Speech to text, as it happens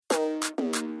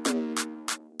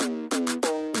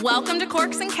Welcome to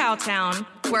Corks and Cowtown,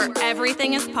 where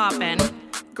everything is poppin'.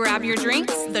 Grab your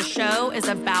drinks, the show is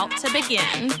about to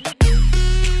begin.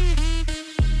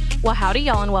 Well, howdy,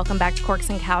 y'all, and welcome back to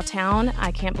Corks and Cowtown.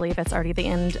 I can't believe it's already the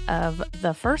end of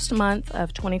the first month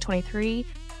of 2023.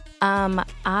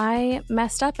 I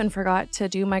messed up and forgot to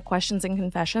do my questions and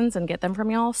confessions and get them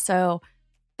from y'all. So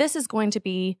this is going to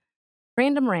be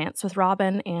Random Rants with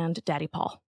Robin and Daddy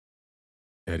Paul.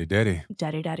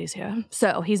 Daddy's here.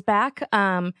 So he's back.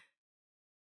 And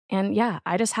yeah,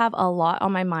 I just have a lot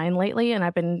on my mind lately, and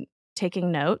I've been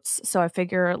taking notes. So I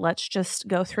figure let's just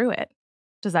go through it.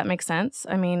 Does that make sense?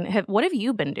 I mean, what have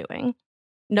you been doing?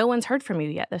 No one's heard from you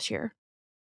yet this year.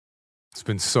 It's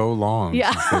been so long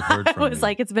yeah. since they've heard from I was me.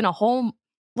 like, it's been a whole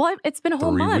month.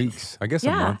 3 weeks. I guess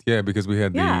a month. Yeah, because we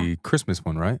had the Christmas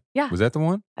one, right? Yeah. Was that the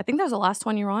one? I think that was the last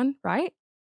one you're on, right?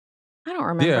 I don't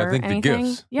remember. Yeah, I think anything. the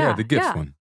gifts. Yeah, the gifts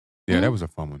one. Yeah, Mm-hmm. that was a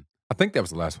fun one. I think that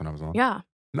was the last one I was on. Yeah.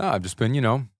 No, I've just been,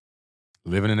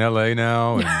 living in LA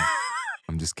now, and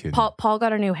I'm just kidding. Paul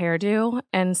got a new hairdo,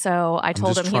 and so I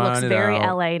told him he looks very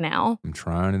LA now. I'm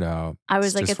trying it out. I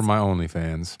was it's for my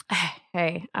OnlyFans.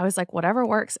 Hey, I was like, whatever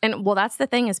works. And well, that's the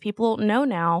thing is people know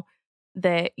now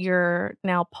that you're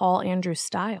now Paul Andrew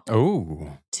Style.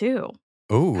 Oh. Too.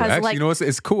 Oh, actually,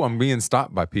 it's cool. I'm being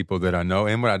stopped by people that I know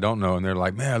and what I don't know. And they're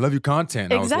like, man, I love your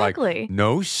content. And exactly. I was like,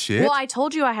 no shit. Well, I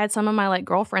told you I had some of my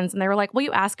girlfriends and they were like, will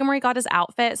you ask him where he got his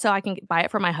outfit so I can buy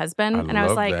it for my husband? I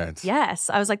was like, that. Yes.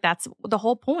 I was like, that's the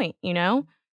whole point,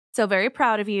 So very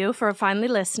proud of you for finally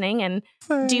listening and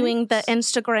doing the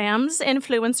Instagrams,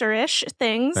 influencer-ish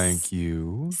things. Thank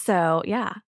you. So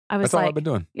yeah, That's all I've been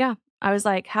doing. Yeah. I was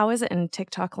like, how is it in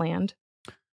TikTok land?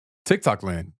 TikTok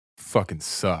land fucking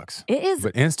sucks. It is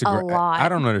but Instagram, a lot. I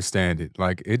don't understand it.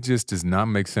 It just does not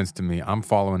make sense to me. I'm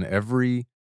following every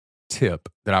tip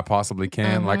that I possibly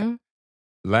can. Mm-hmm.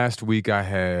 Last week I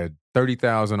had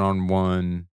 30,000 on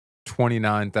one,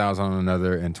 29,000 on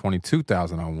another, and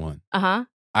 22,000 on one. Uh-huh.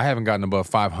 I haven't gotten above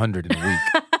 500 in a week.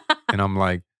 And I'm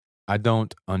like, I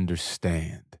don't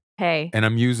understand. Hey. And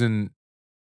I'm using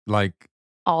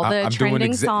all the I'm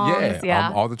trending songs.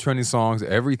 Yeah. All the trending songs,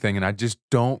 everything. And I just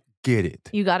don't get it.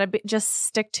 You got to just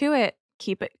stick to it.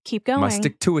 Keep going. My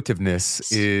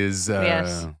stick-to-itiveness is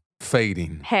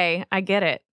fading. Hey, I get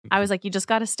it. I was like, you just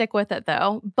got to stick with it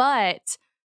though. But,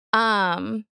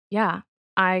 yeah,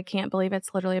 I can't believe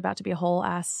it's literally about to be a whole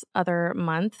ass other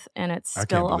month and it's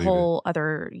still a whole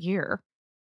other year.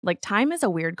 Time is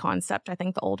a weird concept. I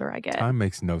think the older I get. Time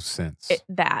makes no sense.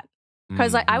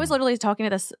 Because I was literally talking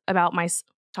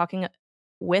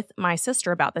with my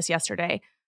sister about this yesterday,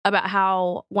 about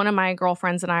how one of my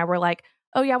girlfriends and I were like,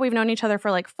 oh yeah, we've known each other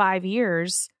for 5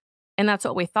 years. And that's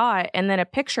what we thought. And then a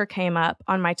picture came up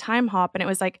on my time hop and it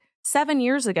was 7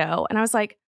 years ago. And I was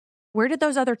like, where did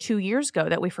those other 2 years go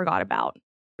that we forgot about?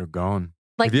 They're gone.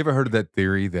 Have you ever heard of that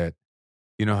theory that,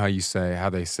 how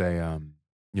they say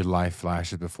your life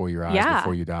flashes before your eyes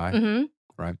before you die? Mm-hmm.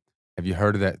 Right? Have you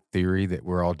heard of that theory that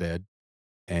we're all dead?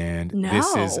 And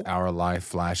this is our life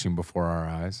flashing before our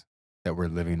eyes that we're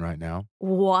living right now.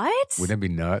 What? Wouldn't it be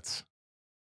nuts?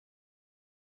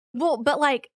 Well, but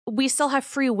we still have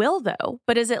free will though.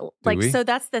 But is it so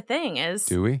that's the thing is.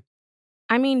 Do we?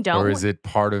 I mean, don't. Or is it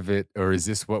part of it? Or is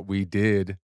this what we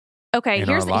did? Okay,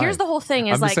 here's the whole thing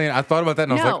is I'm just saying, I thought about that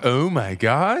and I was like, oh my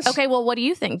gosh. Okay, well, what do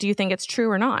you think? Do you think it's true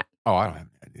or not? Oh, I don't have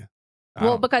any idea.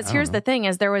 Well, because here's the thing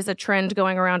is there was a trend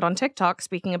going around on TikTok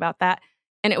speaking about that.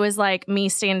 And it was me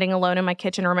standing alone in my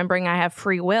kitchen, remembering I have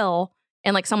free will.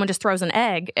 And someone just throws an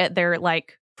egg at their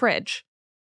fridge.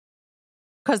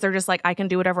 Because they're just I can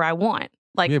do whatever I want.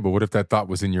 Yeah, but what if that thought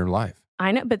was in your life?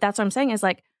 I know, but that's what I'm saying is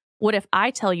what if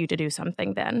I tell you to do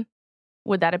something then?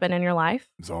 Would that have been in your life?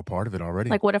 It's all part of it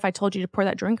already. What if I told you to pour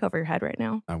that drink over your head right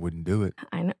now? I wouldn't do it.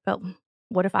 I know, but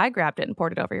what if I grabbed it and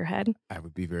poured it over your head? I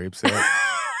would be very upset.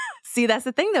 See, that's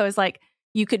the thing though, is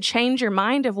you could change your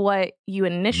mind of what you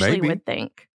initially would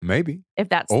think. Maybe. If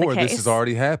that's the case. Or this has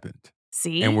already happened.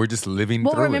 See? And we're just living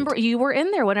through it. Well, remember, you were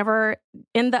in there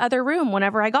in the other room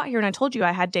whenever I got here and I told you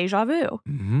I had deja vu.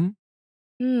 Mm-hmm.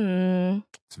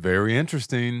 It's very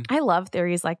interesting. I love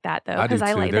theories like that though. I do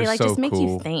too. They just make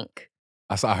you think.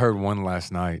 I heard one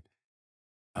last night.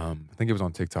 I think it was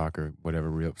on TikTok or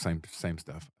whatever, same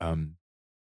stuff.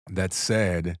 That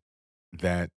said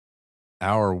that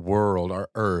our world, our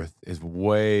Earth, is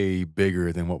way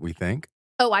bigger than what we think.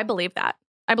 Oh, I believe that.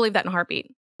 I believe that in a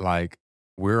heartbeat.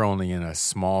 We're only in a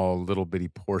small little bitty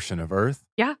portion of Earth.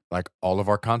 Yeah. All of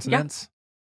our continents.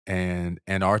 And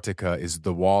Antarctica is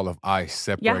the wall of ice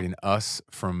separating us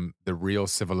from the real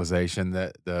civilization.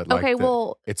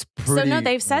 It's pretty so no,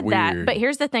 they've said weird. that. But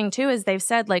here's the thing too, is they've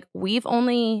said we've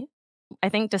only I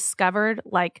think, discovered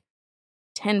like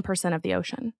 10% of the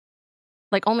ocean.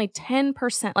 Like only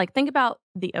 10%. Like think about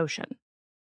the ocean.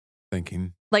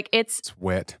 Thinking. Like it's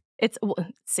wet.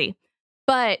 See.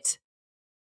 But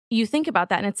you think about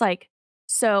that and it's like,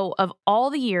 so of all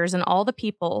the years and all the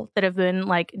people that have been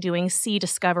like doing sea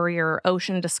discovery or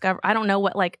ocean discovery, I don't know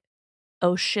what like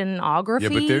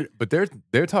oceanography. Yeah, but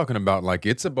they're talking about like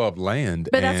it's above land.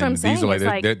 But that's what I'm saying. These are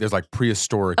like, there's like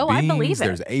prehistoric beings. I believe it.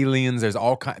 There's aliens. There's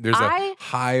all kind. There's a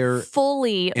higher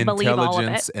fully believe all of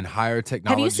it. And higher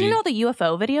technology. Have you seen all the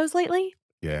UFO videos lately?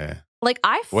 Yeah. Like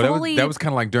I fully. That was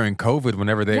kind of like during COVID,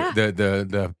 whenever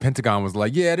the Pentagon was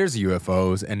like, yeah, there's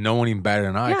UFOs, and no one even batted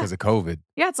an eye because of COVID.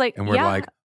 Yeah, it's like, and we're like,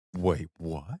 wait,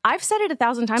 what? I've said it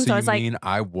 1,000 times. So I was like, mean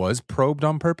I was probed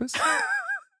on purpose?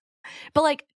 But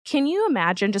like, can you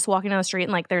imagine just walking down the street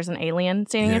and like there's an alien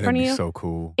standing in front of you? So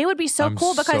cool. It would be so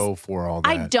cool because so for all that.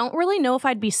 I don't really know if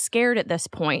I'd be scared at this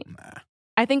point. Nah.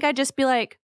 I think I'd just be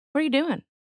like, "What are you doing?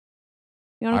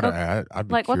 You want to go?" I'd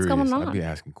be like, curious. what's going on? I'd be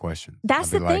asking questions. That's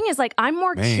the thing is like I'm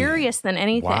more curious than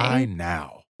anything. Why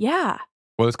now? Yeah.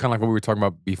 Well, it's kind of like what we were talking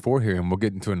about before here, and we'll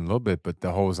get into it in a little bit. But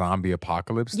the whole zombie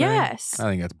apocalypse thing, yes, I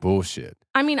think that's bullshit.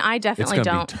 I mean, I definitely it's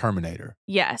don't. Be Terminator.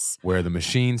 Yes, where the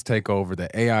machines take over, the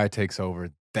AI takes over.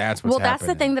 That's what's happening. Well, that's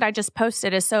the thing that I just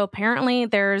posted is so apparently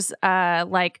there's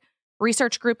like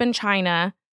research group in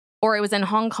China, or it was in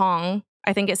Hong Kong,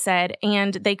 I think it said,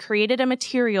 and they created a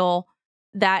material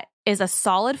that is a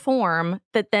solid form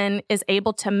that then is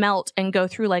able to melt and go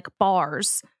through like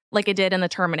bars like it did in the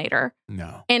Terminator.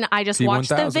 No. And I just watched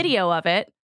the video of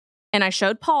it and I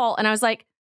showed Paul and I was like,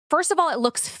 first of all, it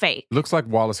looks fake. Looks like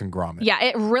Wallace and Gromit. Yeah,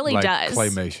 it really does.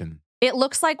 Claymation. It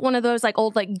looks like one of those like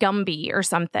old like Gumby or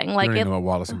something. Like you don't even know what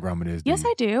Wallace and Gromit is. Yes,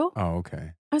 I do. Oh,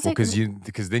 okay. I was like,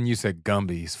 because then you said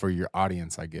Gumbies for your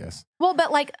audience, I guess. Well,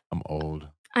 but like I'm old.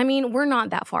 I mean, we're not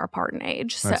that far apart in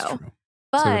age, That's so. True.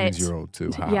 But so that means you're old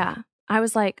too. Huh? Yeah, I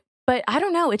was like, but I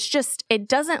don't know. It's just it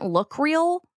doesn't look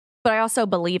real, but I also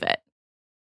believe it.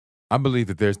 I believe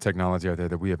that there's technology out there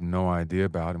that we have no idea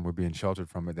about, and we're being sheltered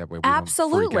from it. That way, we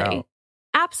Absolutely. don't freak out.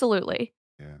 Absolutely.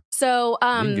 Yeah. So, we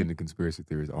can get into conspiracy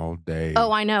theories all day.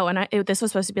 Oh, I know. And this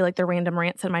was supposed to be like the random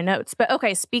rants in my notes. But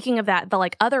okay, speaking of that, the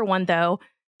like other one though,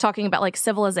 talking about like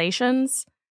civilizations,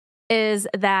 is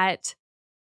that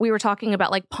we were talking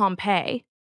about like Pompeii.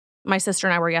 My sister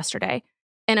and I were yesterday,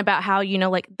 and about how, you know,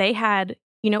 like they had,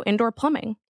 you know, indoor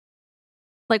plumbing.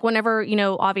 Like whenever, you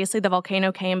know, obviously the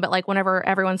volcano came, but like whenever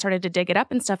everyone started to dig it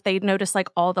up and stuff, they noticed like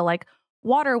all the like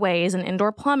waterways and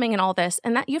indoor plumbing and all this.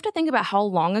 And that you have to think about how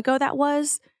long ago that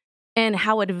was and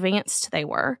how advanced they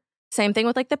were. Same thing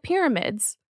with like the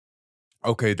pyramids.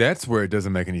 Okay, that's where it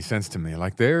doesn't make any sense to me.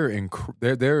 Like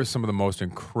they're some of the most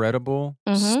incredible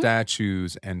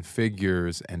statues and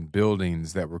figures and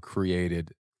buildings that were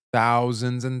created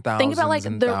thousands and thousands. Think about like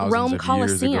the Rome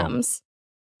Colosseums.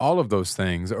 All of those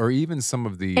things, or even some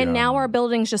of the... And now our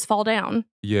buildings just fall down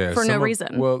for no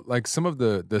reason. Well, like some of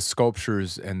the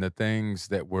sculptures and the things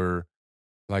that were,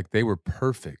 like they were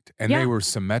perfect and they were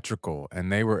symmetrical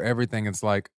and they were everything. It's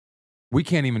like, we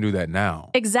can't even do that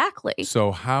now. Exactly.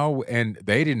 So how, and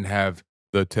they didn't have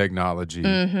the technology,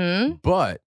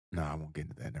 but, no, I won't get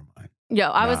into that, never mind.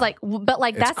 I was like, but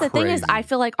like that's the thing is I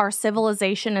feel like our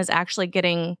civilization is actually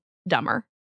getting dumber.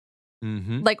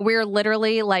 Like we're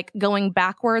literally like going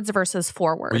backwards versus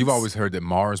forwards. Well, you've always heard that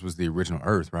Mars was the original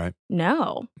Earth, right?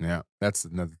 No. Yeah, that's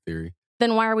another theory.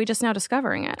 Then why are we just now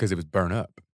discovering it? Because it was burned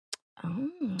up. Oh.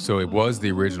 So it was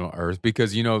the original Earth.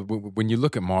 Because, you know, when you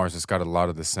look at Mars, it's got a lot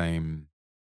of the same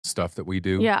stuff that we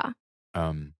do. Yeah.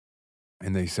 And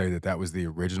they say that was the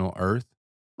original Earth.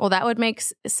 Well, that would make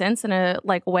sense in a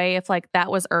like way if like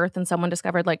that was Earth and someone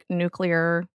discovered like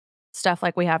nuclear stuff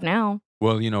like we have now.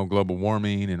 Well, you know, global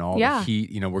warming and all the heat,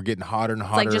 you know, we're getting hotter and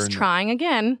hotter. It's like just trying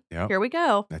again. Yep. Here we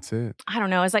go. That's it. I don't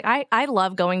know. It's like, I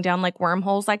love going down like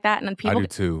wormholes like that. And then people, I do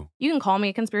too. You can call me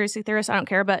a conspiracy theorist. I don't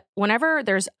care. But whenever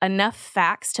there's enough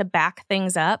facts to back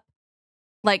things up,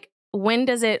 like when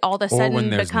does it all of a sudden or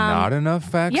when there's become not enough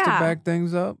facts to back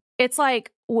things up? It's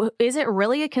like, is it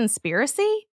really a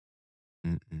conspiracy?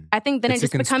 Mm-mm. I think then it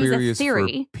just becomes a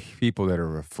theory. For people that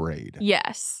are afraid.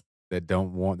 Yes. That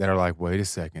are like, wait a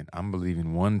second, I'm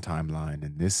believing one timeline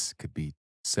and this could be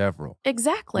several.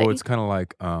 Exactly. Well, it's kind of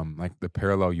like the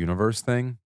parallel universe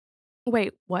thing.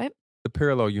 Wait, what? The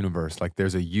parallel universe, like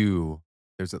there's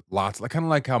lots, like kind of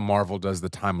like how Marvel does the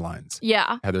timelines.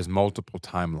 Yeah. How there's multiple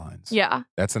timelines. Yeah.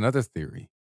 That's another theory,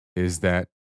 is that,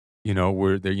 you know,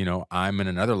 we're there, you know, I'm in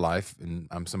another life and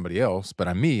I'm somebody else, but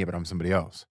I'm me, but I'm somebody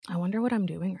else. I wonder what I'm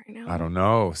doing right now. I don't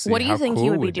know. See, what do you think cool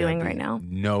you would be doing right now?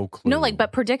 No clue. No, like,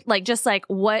 but predict, like, just like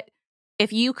what,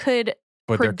 if you could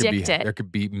But predict it. There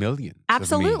could be millions.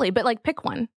 Absolutely. But like pick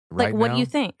one. Right what now, do you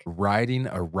think? Riding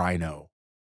a rhino.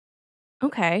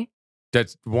 Okay.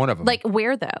 That's one of them. Like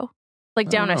where though? Like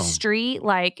down a know. street,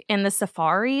 like in the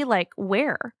safari? Like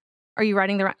where? Are you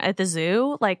riding at the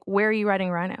zoo? Like where are you riding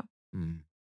a rhino?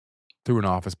 Through an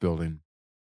office building.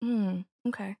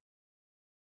 Okay.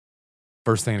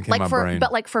 First thing that came to my brain.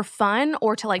 But like for fun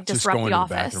or to like disrupt just going the to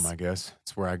office? the bathroom, I guess.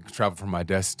 It's where I travel from my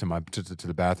desk to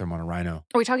the bathroom on a rhino.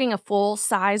 Are we talking a full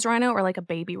size rhino or like a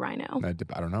baby rhino? I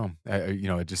don't know.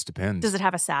 It just depends. Does it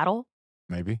have a saddle?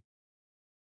 Maybe.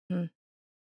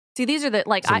 See, these are the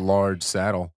like it's a large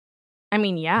saddle. I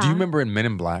mean, yeah. Do you remember in Men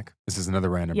in Black? This is another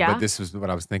random, Yeah. but this was what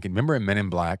I was thinking. Remember in Men in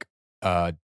Black,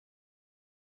 the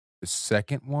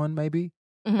second one maybe,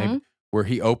 where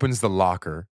he opens the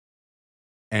locker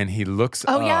and he looks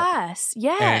up. Oh, yes.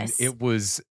 And it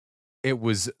was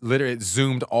literally, it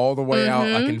zoomed all the way out,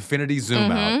 like infinity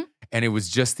zoom out. And it was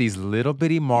just these little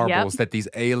bitty marbles that these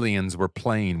aliens were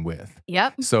playing with.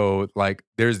 Yep. So like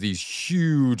there's these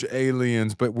huge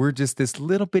aliens, but we're just this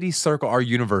little bitty circle. Our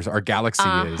universe, our galaxy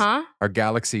is. Our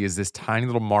galaxy is this tiny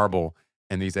little marble,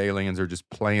 and these aliens are just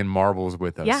playing marbles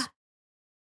with us. Yeah.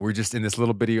 We're just in this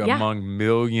little bitty among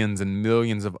millions and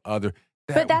millions of other.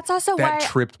 But that's also why that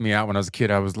tripped me out when I was a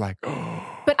kid. I was like, oh.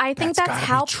 But I think that's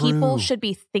how people should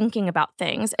be thinking about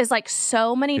things. Is like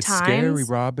so many times. It's scary,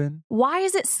 Robin. Why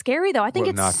is it scary though? I think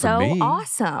it's so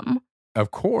awesome.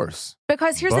 Of course.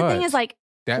 Because here's the thing: is like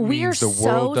that we means are the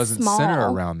world doesn't small. center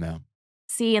around them.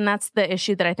 See, and that's the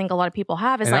issue that I think a lot of people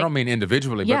have. Is and like, I don't mean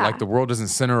individually, but like the world doesn't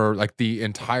center, like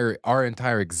our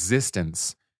entire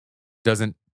existence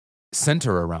doesn't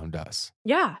center around us.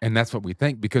 Yeah. And that's what we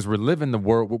think, because we're living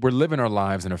our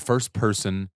lives in a first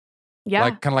person,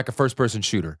 like kind of like a first person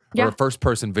shooter or a first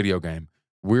person video game.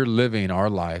 We're living our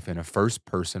life in a first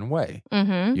person way,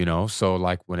 so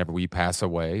like whenever we pass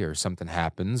away or something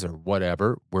happens or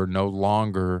whatever, we're no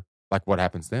longer like what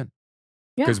happens then.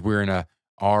 Because we're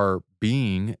our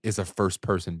being is a first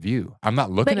person view. I'm not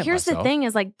looking at myself. But here's the thing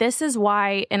is like, this is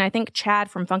why, and I think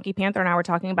Chad from Funky Panther and I were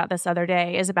talking about this the other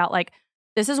day, is about like,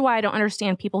 this is why I don't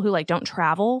understand people who like don't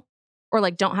travel or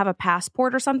like don't have a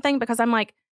passport or something, because I'm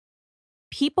like,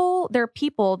 there are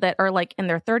people that are like in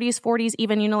their 30s, 40s,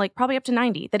 even, like probably up to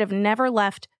 90 that have never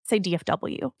left, say,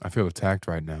 DFW. I feel attacked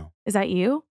right now. Is that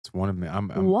you? It's one of me.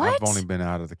 I've only been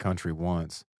out of the country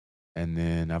once, and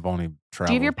then I've only traveled.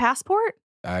 Do you have your passport?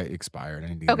 I expired.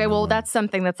 Okay, well, that's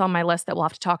something that's on my list that we'll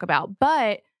have to talk about.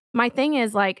 But my thing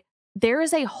is like, there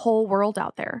is a whole world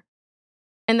out there.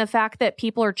 And the fact that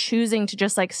people are choosing to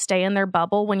just like stay in their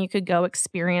bubble when you could go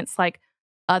experience like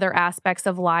other aspects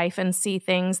of life and see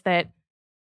things that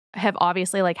have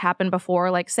obviously like happened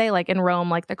before, like say like in Rome,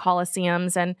 like the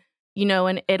Colosseums, and,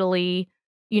 in Italy,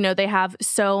 they have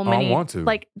so many. I want to.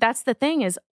 Like, that's the thing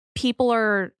is people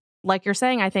are, like you're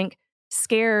saying, I think,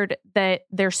 scared that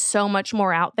there's so much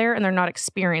more out there and they're not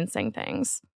experiencing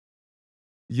things.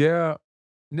 Yeah,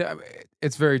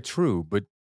 it's very true. But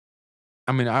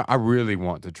I mean, I really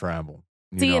want to travel.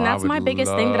 See, and that's my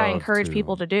biggest thing that I encourage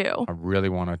people to do. I really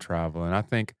want to travel. And I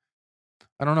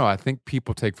don't know. I think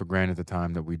people take for granted the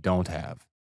time that we don't have.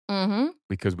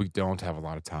 Because we don't have a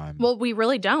lot of time. Well, we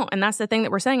really don't. And that's the thing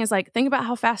that we're saying is like, think about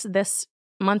how fast this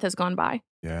month has gone by.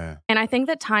 Yeah. And I think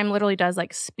that time literally does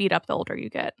like speed up the older you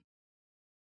get.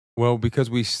 Well, because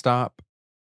we stop,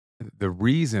 the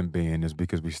reason being is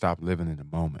because we stop living in the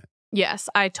moment. Yes,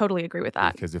 I totally agree with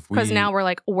that. Because now we're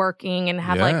like working and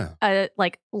have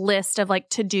like a list of like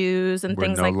to-dos and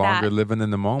things like that. We're no longer living in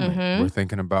the moment. We're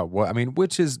thinking about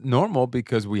which is normal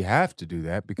because we have to do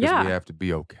that because we have to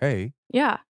be okay.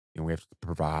 Yeah. And we have to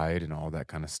provide and all that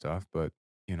kind of stuff. But,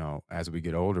 as we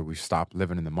get older, we stop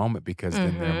living in the moment because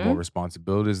then there are more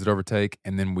responsibilities that overtake,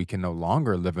 and then we can no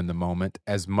longer live in the moment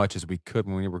as much as we could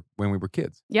when we were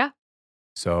kids. Yeah.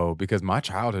 So, because my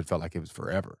childhood felt like it was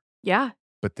forever. Yeah.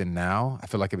 But then now I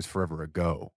feel like it was forever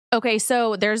ago. Okay,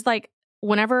 so there's like,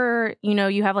 whenever,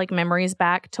 you have like memories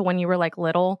back to when you were like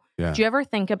little, do you ever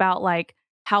think about like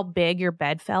how big your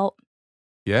bed felt?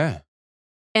 Yeah.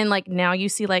 And like now you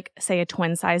see like, say, a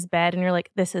twin size bed and you're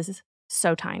like, this is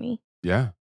so tiny. Yeah.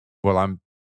 Well, I'm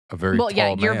a very tall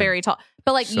man. You're very tall.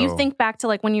 But like you think back to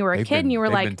like when you were a kid and you were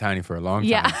like. They've been tiny for a long time.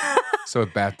 Yeah. So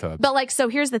with bathtubs. But like, so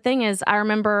here's the thing is I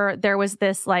remember there was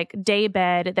this like day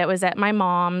bed that was at my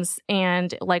mom's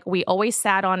and like we always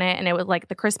sat on it and it was like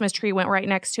the Christmas tree went right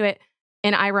next to it.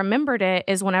 And I remembered it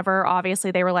is whenever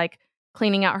obviously they were like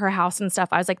cleaning out her house and stuff.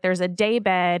 I was like, there's a day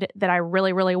bed that I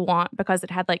really, really want because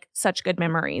it had like such good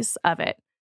memories of it.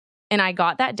 And I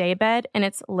got that day bed and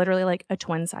it's literally like a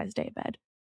twin size day bed.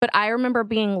 But I remember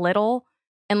being little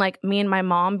and like me and my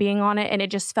mom being on it, and it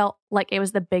just felt like it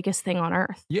was the biggest thing on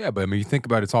earth. Yeah, but I mean, you think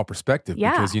about it's all perspective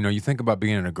Yeah. because, you think about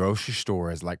being in a grocery store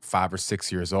as like 5 or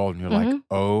 6 years old and you're like, Mhm.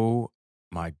 oh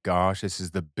my gosh, this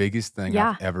is the biggest thing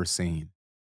Yeah. I've ever seen.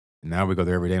 And now we go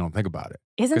there every day and don't think about it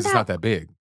Isn't because it's not that big.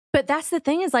 But that's the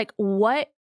thing is like,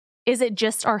 what is it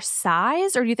just our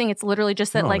size, or do you think it's literally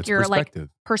just that No, like it's your like perspective.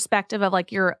 perspective of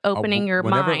like you're opening your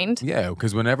Whenever- mind? Yeah,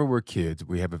 because whenever we're kids,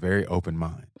 we have a very open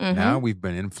mind. Mhm. Now we've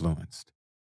been influenced.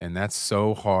 And that's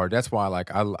so hard. That's why like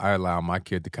I allow my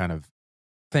kid to kind of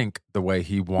think the way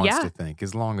he wants Yeah. to think,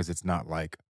 as long as it's not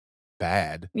like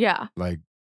bad, Yeah. like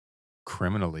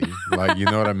criminally, like, you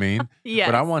know what I mean? Yes.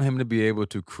 But I want him to be able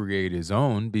to create his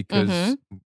own because Mhm.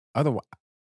 otherwise,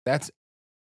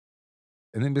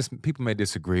 and then people may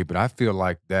disagree, but I feel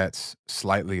like that's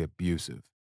slightly abusive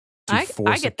to I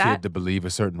force a get kid that. to believe a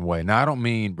certain way. Now, I don't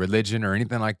mean religion or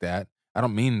anything like that. I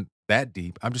don't mean that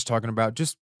deep. I'm just talking about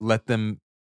just let them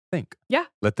think. Yeah.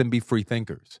 Let them be free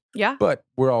thinkers. Yeah. But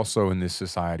we're also in this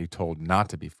society told not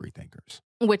to be free thinkers.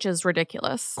 Which is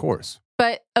ridiculous. Of course.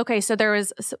 But okay, so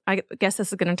I guess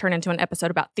this is going to turn into an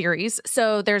episode about theories.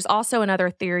 So there's also another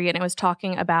theory, and it was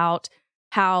talking about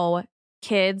how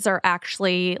kids are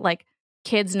actually like,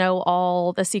 kids know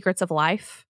all the secrets of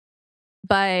life,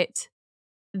 but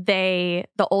the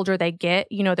older they get,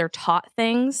 they're taught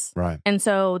things. Right. And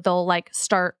so they'll like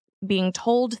start being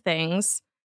told things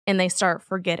and they start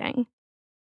forgetting.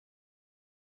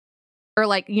 Or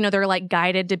like, they're like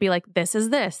guided to be like, this is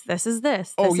this, this is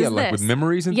this. Oh, yeah, is like with this.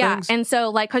 memories and Yeah. things? And so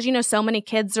like, because, so many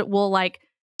kids will like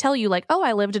tell you like, oh,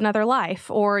 I lived another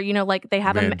life. Or, like they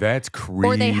have Man, that's creepy.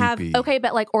 or they have, okay,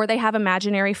 but like, or they have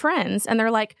imaginary friends. And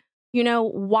they're like,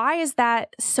 why is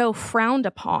that so frowned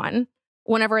upon?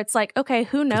 Whenever it's like, okay,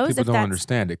 who knows people if don't that's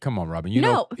understand it. Come on, Robin.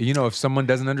 No. If someone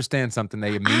doesn't understand something,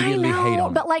 they immediately I know, hate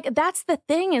on but it. like that's the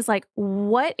thing is like,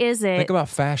 what is it? Think about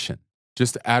fashion.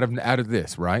 Just out of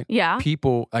this, right? Yeah.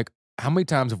 People, like, how many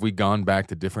times have we gone back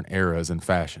to different eras in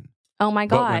fashion? Oh my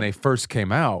God. But when they first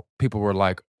came out, people were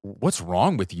like, what's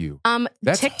wrong with you?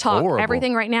 That's TikTok, horrible.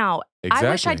 everything right now. Exactly.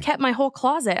 I wish I'd kept my whole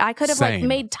closet. I could have like Same.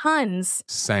 made tons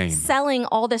Same. selling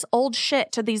all this old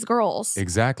shit to these girls.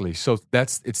 Exactly. So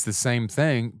it's the same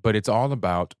thing, but it's all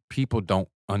about people don't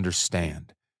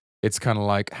understand. It's kind of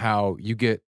like how you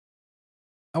get,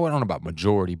 I don't know about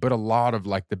majority, but a lot of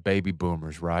like the baby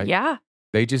boomers, right? Yeah.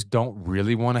 They just don't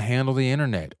really want to handle the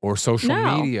internet or social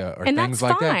No. media or And things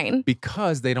that's like fine. that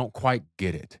because they don't quite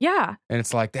get it. Yeah. And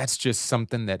it's like, that's just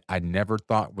something that I never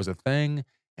thought was a thing.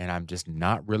 And I'm just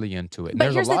not really into it. And But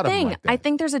there's here's a lot the of them thing. like that. I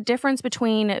think there's a difference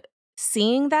between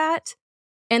seeing that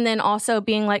and then also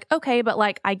being like, okay, but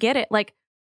like, I get it. Like,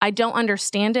 I don't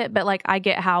understand it, but like, I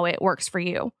get how it works for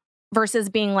you versus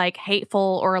being like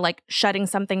hateful or like shutting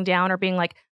something down or being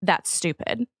like, that's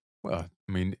stupid. Well,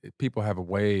 I mean, people have a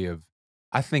way of,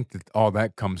 I think that all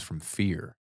that comes from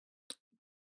fear.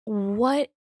 What?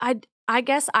 I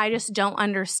guess I just don't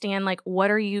understand. Like,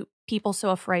 what are you people so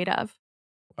afraid of?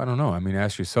 I don't know. I mean,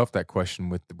 ask yourself that question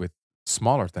with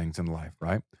smaller things in life,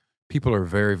 right? People are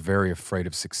very, very afraid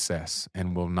of success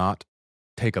and will not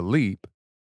take a leap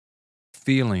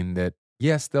feeling that,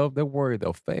 yes, they'll worry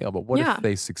they'll fail, but what Yeah. if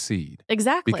they succeed?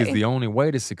 Exactly. Because the only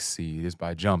way to succeed is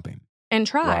by jumping, and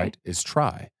try. right? Is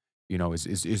try,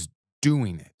 is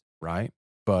doing it, right?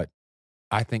 But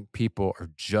I think people are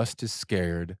just as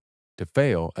scared to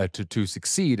fail, to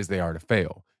succeed as they are to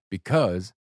fail,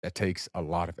 because that takes a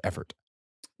lot of effort.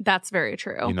 That's very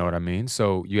true. You know what I mean?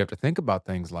 So you have to think about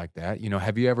things like that.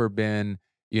 Have you ever been,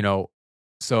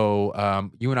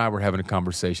 so you and I were having a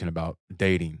conversation about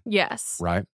dating, Yes.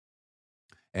 right?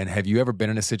 And have you ever been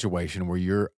in a situation where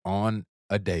you're on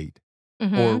a date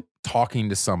Mhm. or talking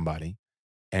to somebody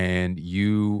and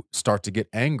you start to get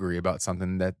angry about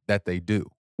something that they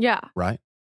do, Yeah. right?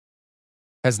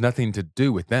 Has nothing to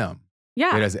do with them.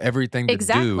 Yeah. It has everything to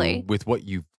Exactly. do with what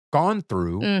you've gone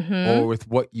through Mm-hmm. or with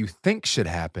what you think should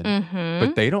happen, Mm-hmm.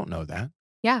 but they don't know that.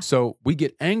 Yeah. So we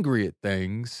get angry at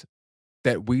things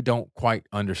that we don't quite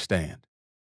understand.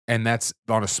 And that's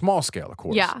on a small scale, of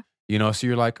course. Yeah. So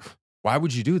you're like, why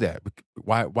would you do that?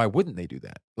 Why wouldn't they do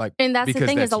that? Like, And that's the because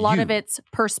thing is a that's lot you. of it's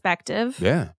perspective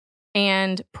Yeah.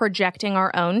 and projecting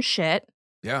our own shit.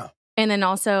 Yeah. And then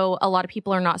also a lot of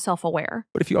people are not self-aware.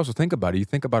 But if you also think about it, you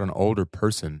think about an older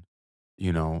person,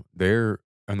 they're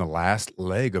in the last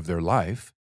leg of their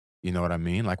life. You know what I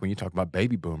mean? Like when you talk about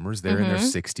baby boomers, they're in their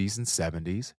Mhm. 60s and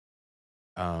 70s.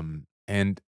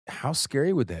 And how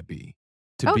scary would that be?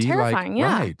 To Oh, be terrifying, like,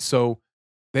 yeah. right. So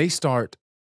they start,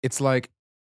 it's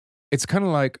kind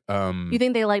of like, You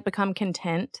think they like become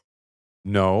content?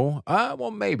 no,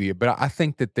 well, maybe, but I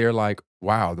think that they're like,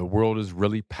 wow, the world is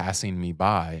really passing me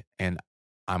by and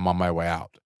I'm on my way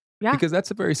out. Yeah. Because that's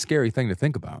a very scary thing to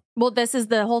think about. Well, this is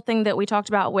the whole thing that we talked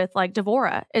about with like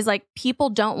Devora is like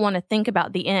people don't want to think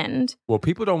about the end. Well,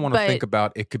 people don't want to think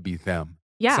about it could be them.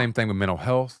 Yeah. Same thing with mental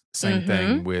health. Same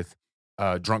thing with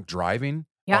drunk driving.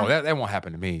 Yeah. Oh, that won't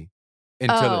happen to me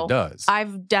until it does.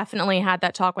 I've definitely had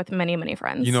that talk with many, many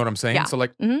friends. You know what I'm saying? Yeah. So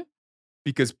like,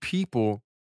 because people,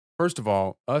 first of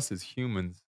all, us as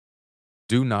humans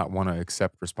do not want to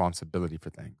accept responsibility for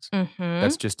things.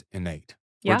 That's just innate.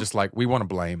 Yeah. We're just like, we want to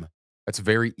blame. That's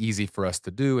very easy for us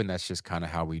to do, and that's just kind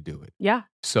of how we do it. Yeah.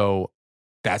 So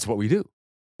that's what we do.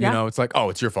 You Yeah. know, it's like, oh,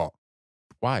 it's your fault.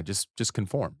 Why? Just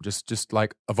conform. Just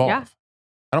like evolve. Yeah.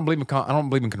 I don't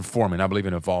believe in conforming. I believe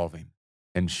in evolving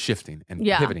and shifting and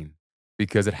pivoting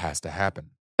because it has to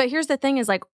happen. But here's the thing: is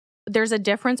like, there's a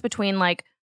difference between like,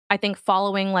 I think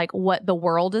following like what the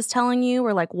world is telling you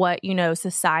or like what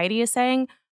society is saying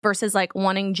versus like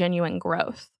wanting genuine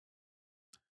growth.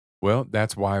 Well,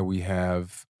 that's why we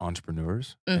have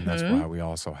entrepreneurs, and that's why we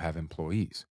also have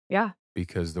employees. Yeah.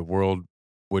 Because the world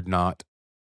would not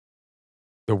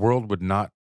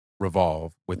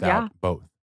revolve without both.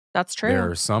 That's true. There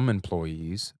are some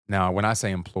employees. Now, when I say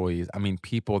employees, I mean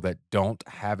people that don't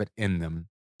have it in them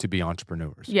to be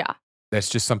entrepreneurs. Yeah. That's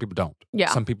just some people don't. Yeah.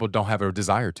 Some people don't have a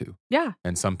desire to. Yeah.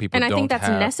 And some people and don't I think that's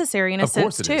necessary in a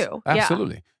sense too.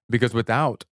 Absolutely. Yeah. Because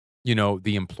without,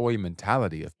 the employee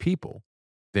mentality of people,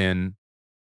 then,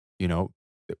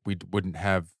 we wouldn't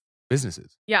have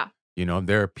businesses. Yeah.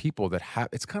 There are people that have,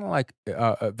 it's kind of like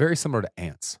very similar to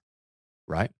ants,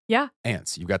 right? Yeah.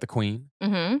 Ants. You've got the queen,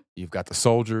 you've got the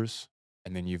soldiers,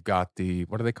 and then you've got the,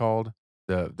 what are they called?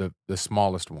 The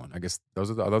smallest one. I guess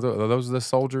those are the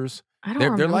soldiers. I don't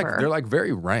remember. They're like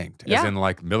very ranked, as in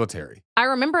like military. I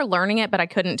remember learning it, but I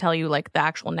couldn't tell you like the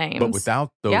actual names. But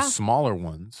without those smaller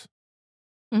ones,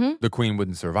 the queen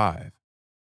wouldn't survive.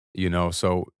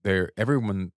 So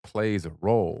everyone plays a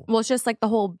role. Well, it's just like the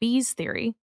whole bees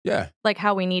theory. Yeah. Like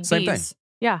how we need same bees. Thing.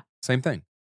 Yeah. Same thing.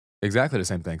 Exactly the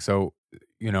same thing. So,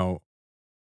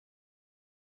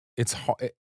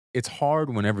 it's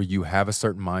hard whenever you have a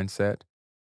certain mindset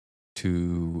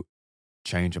to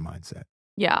change a mindset.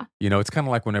 Yeah. It's kind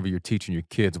of like whenever you're teaching your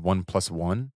kids 1 +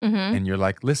 1 and you're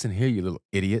like, listen here, you little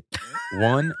idiot.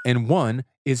 1 and 1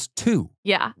 is 2.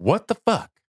 Yeah. What the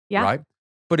fuck? Yeah. Right?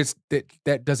 But it's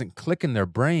that doesn't click in their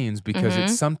brains because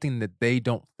it's something that they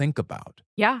don't think about.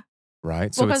 Yeah.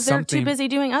 Right? Well, because they're too busy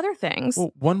doing other things.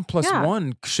 Well, 1 +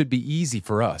 1 should be easy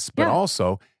for us. But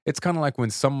also, it's kind of like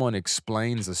when someone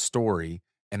explains a story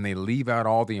and they leave out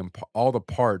all the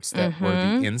parts that were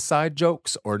the inside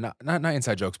jokes, or not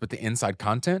inside jokes, but the inside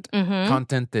content,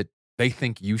 content that they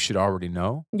think you should already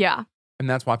know. Yeah. And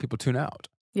that's why people tune out.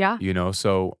 Yeah.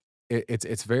 So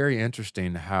it's very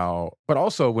interesting how, but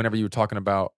also whenever you were talking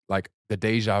about like the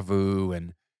deja vu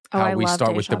and how we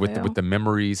start with the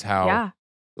memories, how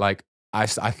like I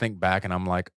think back and I'm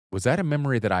like, was that a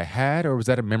memory that I had or was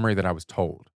that a memory that I was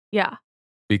told? Yeah.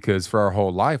 Because for our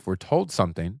whole life, we're told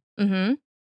something.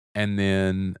 And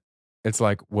then it's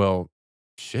like, well,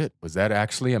 shit, was that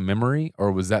actually a memory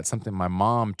or was that something my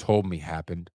mom told me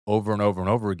happened over and over and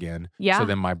over again? Yeah. So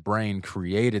then my brain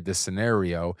created this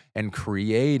scenario and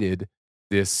created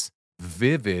this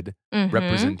vivid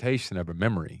representation of a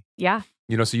memory. Yeah.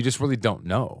 So you just really don't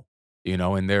know,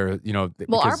 and there,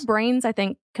 well, our brains, I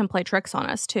think, can play tricks on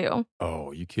us too.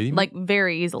 Oh, you kidding me? Like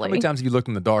very easily. How many times have you looked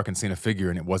in the dark and seen a figure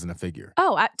and it wasn't a figure?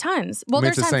 Oh, at tons. Well,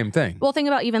 it's the same thing. Well, think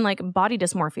about even like body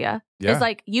dysmorphia. Yeah. It's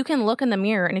like you can look in the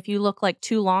mirror and if you look like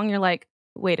too long, you're like,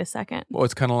 wait a second. Well,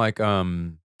 it's kind of like,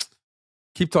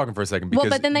 keep talking for a second. Because,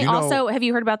 but then they also, have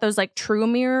you heard about those like true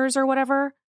mirrors or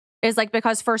whatever? Is like,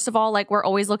 because first of all, like we're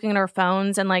always looking at our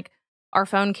phones and like our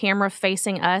phone camera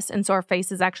facing us. And so our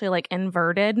face is actually like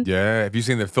inverted. Yeah. Have you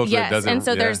seen the filter that does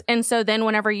it? And so then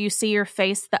whenever you see your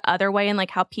face the other way and like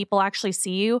how people actually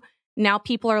see you, now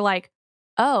people are like,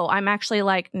 oh, I'm actually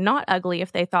like not ugly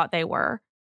if they thought they were.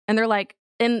 And they're like,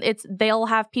 and they'll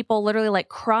have people literally like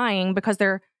crying because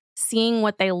they're seeing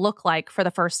what they look like for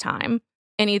the first time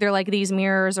in either like these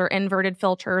mirrors or inverted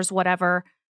filters, whatever.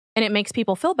 And it makes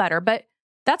people feel better. But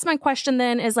that's my question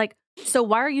then is like, so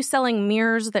why are you selling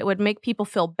mirrors that would make people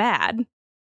feel bad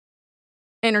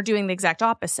and are doing the exact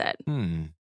opposite?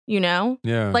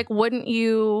 Yeah. Like, wouldn't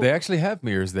you? They actually have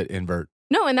mirrors that invert.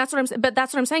 No, and that's what I'm saying. But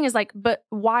that's what I'm saying is like, but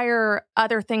why are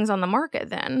other things on the market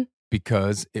then?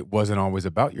 Because it wasn't always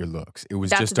about your looks. It was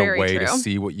just a way to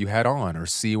see what you had on or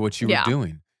see what you were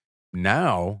doing.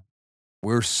 Now,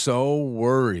 we're so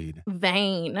worried.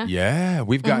 Vain. Yeah,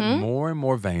 we've gotten more and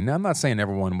more vain. Now, I'm not saying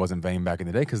everyone wasn't vain back in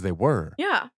the day because they were.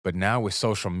 Yeah. But now with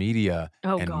social media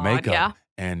makeup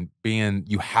and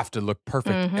you have to look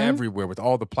perfect everywhere with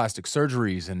all the plastic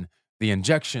surgeries and the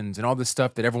injections and all this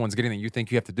stuff that everyone's getting that you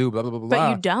think you have to do, blah, blah, blah, blah.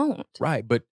 But you don't. Right.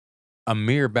 But a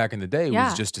mirror back in the day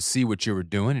was just to see what you were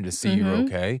doing and to see you're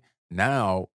okay.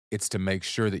 Now it's to make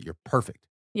sure that you're perfect.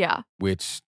 Yeah.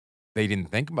 Which they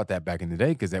didn't think about that back in the day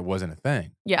because that wasn't a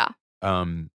thing. Yeah.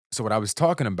 So what I was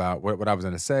talking about, what I was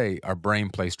going to say, our brain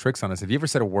plays tricks on us. Have you ever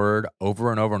said a word over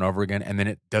and over and over again and then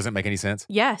it doesn't make any sense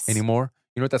Yes. anymore?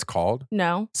 You know what that's called?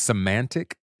 No.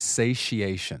 Semantic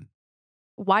satiation.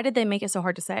 Why did they make it so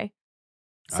hard to say?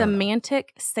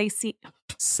 Semantic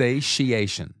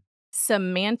satiation.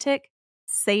 Semantic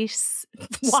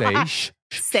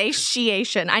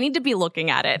satiation. I need to be looking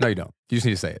at it. No, you don't. You just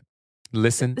need to say it.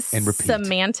 Listen and repeat.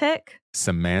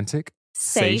 Semantic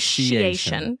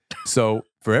satiation. So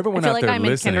for everyone out there I'm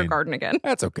listening, in kindergarten again.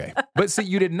 That's okay. But see,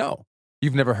 you didn't know.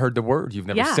 You've never heard the word. You've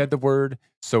never said the word.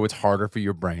 So it's harder for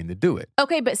your brain to do it.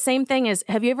 Okay, but same thing is,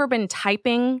 have you ever been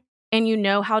typing and you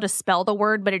know how to spell the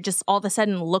word, but it just all of a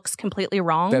sudden looks completely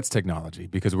wrong? That's technology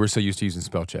because we're so used to using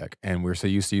spell check and we're so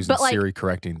used to using Siri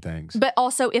correcting things. But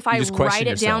also if I write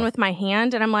it down with my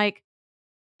hand and I'm like,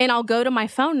 and I'll go to my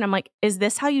phone and I'm like, is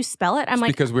this how you spell it? I'm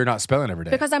like, because we're not spelling every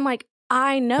day. Because I'm like,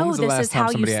 I know this is how you spell it. When was the last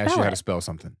time somebody asked you how to spell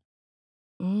something?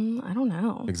 I don't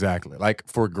know. Exactly. Like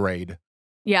for a grade.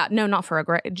 Yeah, no, not for a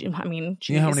grade. I mean,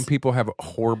 geez. You know how many people have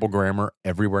horrible grammar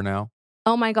everywhere now?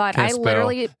 Oh my God. Can't spell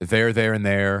literally. There, and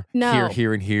there. No.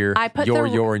 Here, and here. I put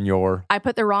your, and your. I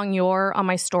put the wrong your on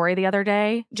my story the other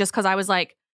day just because I was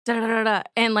like, da da da da.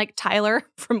 And like Tyler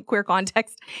from Queer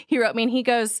Context, he wrote me and he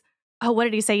goes, oh, what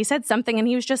did he say? He said something and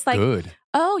he was just like, good.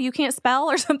 Oh, you can't spell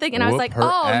or something. And I was like,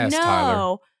 oh, ass, no.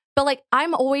 Tyler. But like,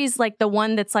 I'm always like the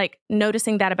one that's like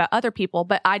noticing that about other people.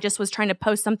 But I just was trying to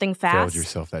post something fast. Failed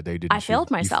yourself that day, didn't you? I failed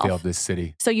myself. You failed this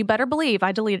city. So you better believe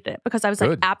I deleted it because I was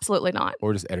like, absolutely not.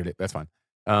 Or just edit it. That's fine.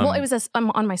 Well, it was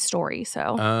on my story.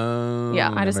 So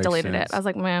yeah, I just deleted it. I was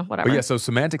like, man, whatever. But yeah, so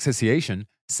semantic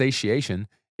satiation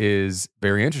is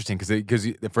very interesting because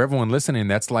for everyone listening,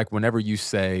 that's like whenever you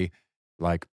say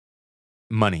like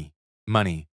money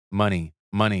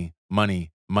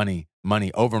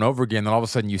over and over again, then all of a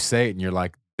sudden you say it and you're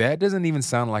like, that doesn't even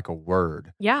sound like a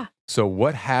word. Yeah. So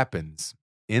what happens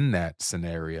in that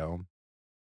scenario?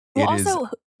 Well, it is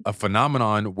a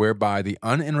phenomenon whereby the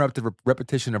uninterrupted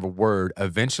repetition of a word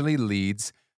eventually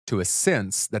leads to a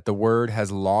sense that the word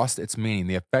has lost its meaning.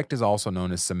 The effect is also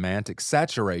known as semantic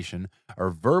saturation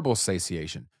or verbal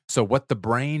satiation. So what the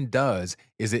brain does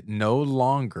is it no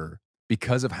longer,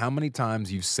 because of how many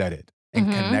times you've said it and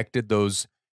connected those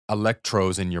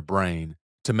electrodes in your brain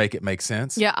to make it make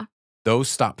sense. Yeah. Those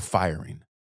stop firing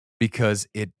because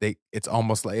it's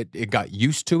almost like it got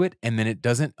used to it and then it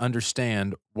doesn't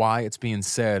understand why it's being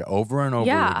said over and over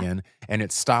again, and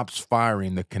it stops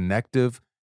firing the connective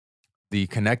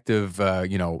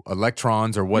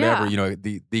electrons or whatever,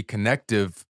 the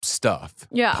connective stuff,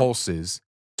 pulses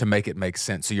to make it make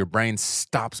sense. So your brain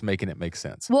stops making it make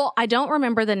sense. Well, I don't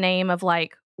remember the name of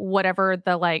like whatever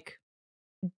the like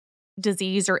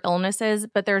disease or illness is,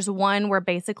 but there's one where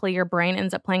basically your brain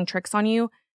ends up playing tricks on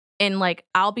you. And like,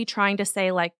 I'll be trying to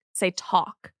say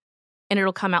talk and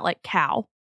it'll come out like cow.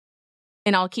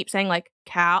 And I'll keep saying like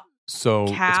cow. So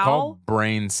it's called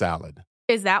brain salad.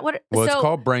 Is that what? It's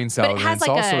called brain salad. And it's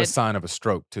like also a sign of a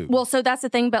stroke too. Well, so that's the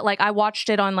thing. But like, I watched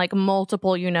it on like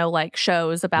multiple, like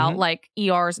shows about like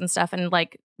ERs and stuff and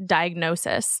like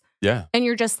diagnosis. Yeah. And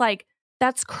you're just like,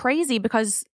 that's crazy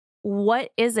because what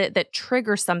is it that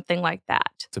triggers something like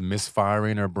that? It's a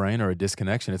misfiring in our brain or a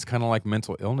disconnection. It's kind of like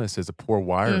mental illness is a poor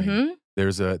wiring.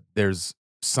 There's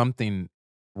something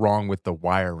wrong with the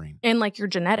wiring. And like your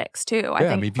genetics too. I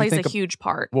think plays a huge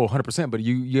part. Well, 100%. But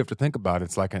you have to think about it.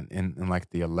 It's like in like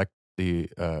the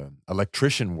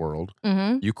electrician world,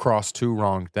 you cross two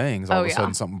wrong things, all of a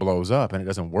sudden something blows up and it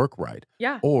doesn't work right.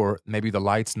 Yeah. Or maybe the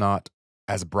light's not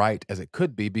as bright as it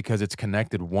could be because it's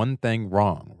connected one thing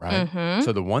wrong, right?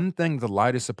 So the one thing the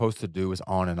light is supposed to do is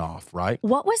on and off, right?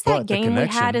 What was that game we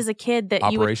had as a kid that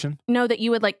Operation? that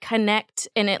you would like connect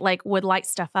and it like would light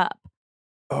stuff up?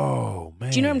 Oh,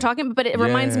 man. Do you know what I'm talking about? But it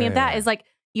reminds me of that. Is like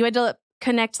you had to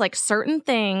connect like certain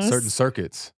things. Certain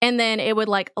circuits. And then it would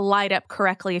like light up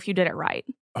correctly if you did it right.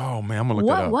 Oh, man, I'm going to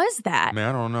look that up. What was that? Man,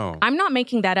 I don't know. I'm not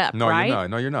making that up, no, right? You're not.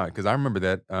 No, you're not. Because I remember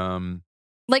that.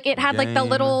 Like it had like the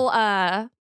little, I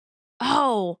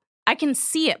can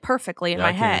see it perfectly in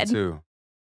my head. Too.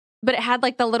 But it had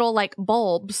like the little like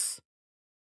bulbs.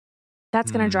 That's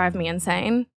going to drive me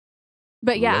insane.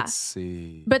 But yeah. Let's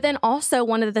see. But then also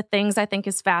one of the things I think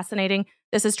is fascinating,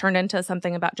 this has turned into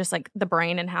something about just like the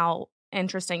brain and how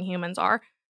interesting humans are.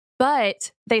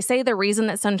 But they say the reason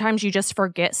that sometimes you just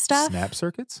forget stuff. Snap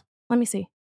circuits? Let me see.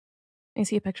 Let me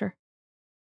see a picture.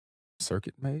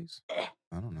 Circuit maze?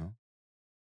 I don't know.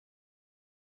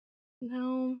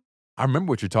 No. I remember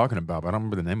what you're talking about, but I don't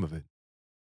remember the name of it.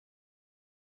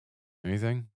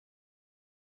 Anything?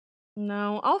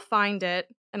 No. I'll find it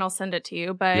and I'll send it to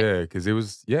you. But Yeah, because it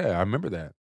was, I remember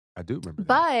that. I do remember that.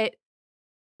 But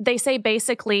they say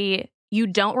basically you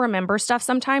don't remember stuff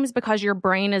sometimes because your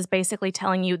brain is basically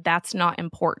telling you that's not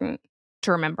important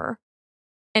to remember.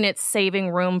 And it's saving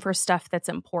room for stuff that's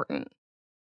important.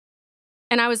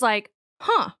 And I was like,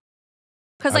 huh.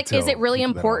 Because like, is it really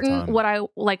important what I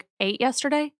like ate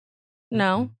yesterday?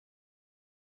 No. Mm-hmm.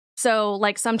 So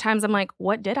like sometimes I'm like,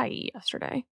 what did I eat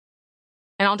yesterday?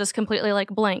 And I'll just completely like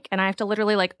blank. And I have to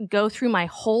literally like go through my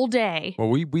whole day. Well,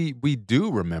 we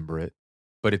do remember it,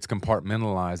 but it's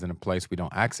compartmentalized in a place we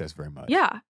don't access very much.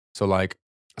 Yeah.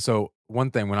 So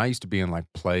one thing, when I used to be in like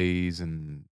plays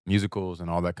and musicals and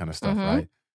all that kind of stuff, right?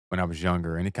 When I was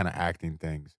younger, any kind of acting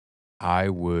things, I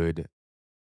would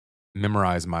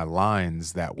memorize my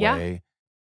lines that way.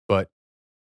 But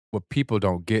what people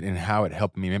don't get and how it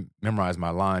helped me memorize my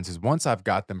lines is once I've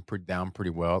got them down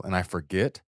pretty well and I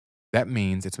forget, that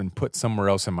means it's been put somewhere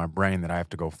else in my brain that I have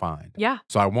to go find. Yeah.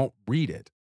 So I won't read it.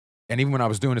 And even when I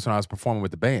was doing this, when I was performing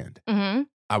with the band,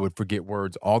 I would forget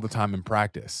words all the time in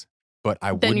practice. But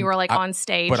then you were like on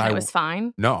stage and it was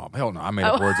fine? No, hell no. I made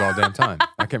up words all damn time.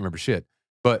 I can't remember shit.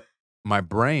 But my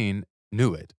brain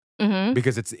knew it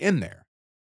because it's in there,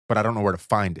 but I don't know where to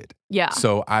find it. Yeah.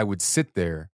 So I would sit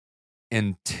there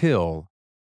until,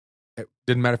 it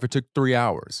didn't matter if it took 3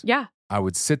 hours. Yeah. I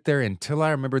would sit there until I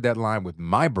remembered that line with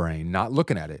my brain, not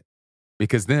looking at it,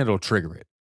 because then it'll trigger it.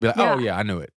 Be like, oh yeah, I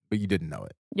knew it, but you didn't know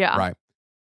it. Yeah. Right.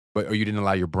 Or you didn't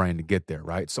allow your brain to get there,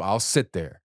 right? So I'll sit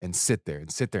there and sit there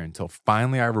and sit there until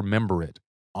finally I remember it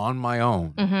on my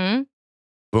own.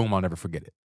 Boom, I'll never forget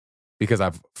it. Because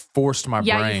I've forced my brain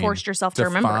Yeah, you forced yourself to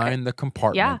remember find the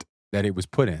compartment that it was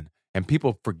put in. And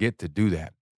people forget to do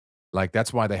that. Like,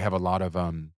 that's why they have a lot of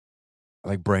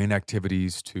like brain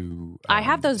activities to I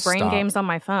have those brain games on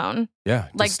my phone. Yeah.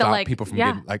 To like stop people from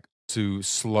getting, like, to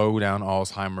slow down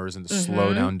Alzheimer's and to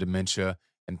slow down dementia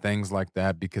and things like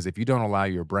that. Because if you don't allow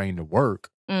your brain to work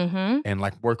and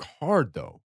like work hard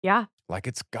though. Yeah. Like,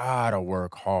 it's gotta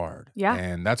work hard. Yeah.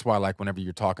 And that's why, like, whenever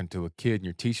you're talking to a kid and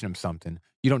you're teaching them something,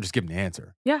 you don't just give them the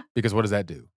answer. Yeah. Because what does that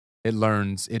do?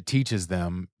 It teaches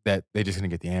them that they're just gonna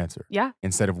get the answer. Yeah.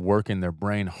 Instead of working their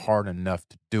brain hard enough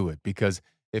to do it. Because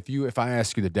if I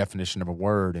ask you the definition of a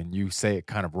word and you say it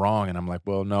kind of wrong and I'm like,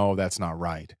 well, no, that's not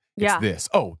right. It's this.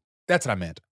 Oh, that's what I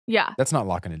meant. Yeah. That's not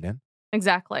locking it in.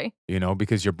 Exactly. You know,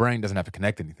 because your brain doesn't have to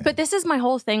connect anything. But this is my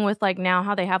whole thing with like now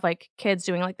how they have like kids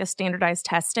doing like the standardized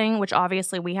testing, which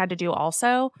obviously we had to do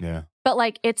also. Yeah. But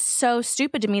like, it's so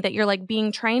stupid to me that you're like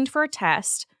being trained for a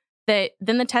test that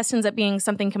then the test ends up being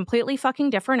something completely fucking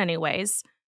different anyways.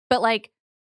 But like,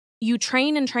 you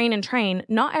train and train and train.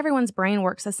 Not everyone's brain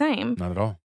works the same. Not at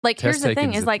all. Like, here's the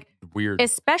thing is like, weird,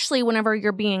 especially whenever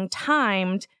you're being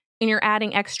timed and you're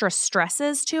adding extra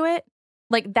stresses to it,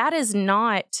 like that is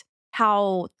not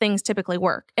how things typically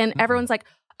work. And everyone's like,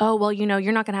 oh, well, you know,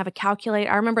 you're not going to have a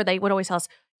calculator. I remember they would always tell us,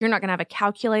 you're not going to have a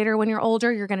calculator when you're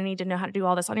older. You're going to need to know how to do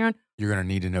all this on your own. You're going to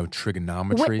need to know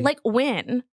trigonometry.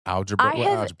 When? Algebra.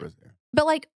 Algebra's there. But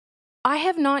like, I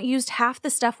have not used half the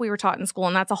stuff we were taught in school.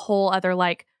 And that's a whole other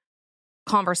like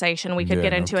conversation we could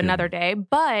get into another day.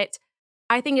 But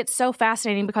I think it's so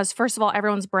fascinating because first of all,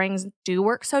 everyone's brains do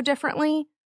work so differently.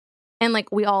 And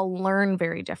like we all learn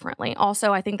very differently.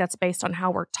 Also, I think that's based on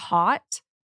how we're taught.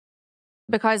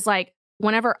 Because like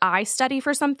whenever I study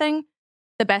for something,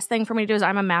 the best thing for me to do is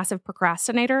I'm a massive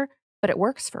procrastinator, but it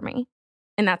works for me.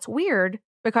 And that's weird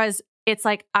because it's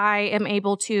like I am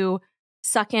able to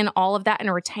suck in all of that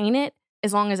and retain it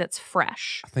as long as it's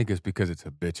fresh. I think it's because it's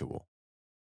habitual.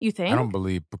 You think? I don't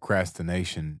believe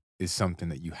procrastination is something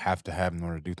that you have to have in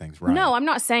order to do things right. No, I'm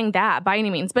not saying that by any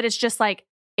means, but it's just like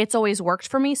it's always worked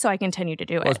for me, so I continue to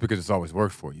do it. Well, it's because it's always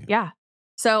worked for you. Yeah.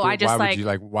 So I just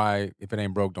why, if it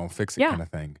ain't broke, don't fix it kind of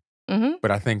thing.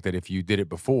 But I think that if you did it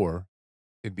before,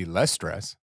 it'd be less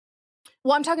stress.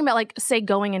 Well, I'm talking about like, say,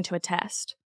 going into a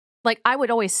test. Like I would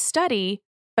always study,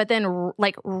 but then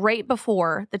like right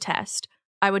before the test,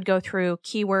 I would go through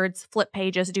keywords, flip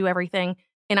pages, do everything.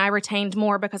 And I retained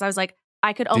more because I was like,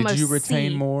 I could almost Did you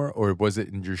retain more, or was it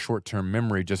in your short-term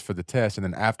memory just for the test, and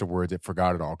then afterwards it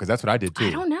forgot it all? Because that's what I did too. I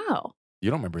don't know.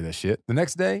 You don't remember that shit. The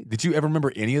next day, did you ever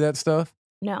remember any of that stuff?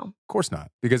 No. Of course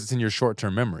not, because it's in your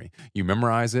short-term memory. You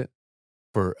memorize it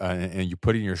and you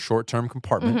put it in your short-term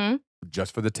compartment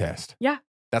just for the test. Yeah.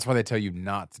 That's why they tell you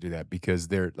not to do that, because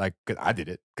they're like, cause I did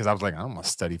it because I was like, I'm going to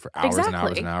study for hours and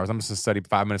hours and hours. I'm just going to study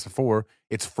 5 minutes before.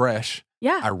 It's fresh.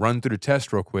 Yeah. I run through the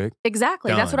test real quick. Exactly.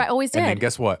 Done. That's what I always did. And then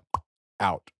guess what?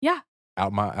 Out. Yeah.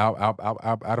 Out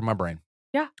of my brain.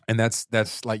 Yeah. And that's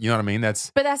like, you know what I mean?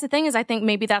 But that's the thing is, I think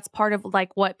maybe that's part of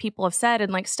like what people have said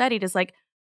and like studied is like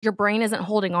your brain isn't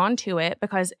holding on to it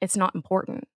because it's not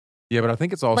important. Yeah, but I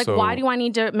think it's also like, why do I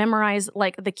need to memorize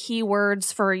like the key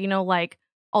words for, you know, like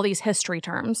all these history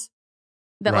terms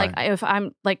that Right. like if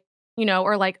I'm like, you know,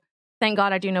 or like, thank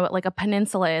God I do know what like a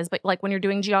peninsula is, but like when you're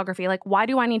doing geography, like why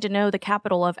do I need to know the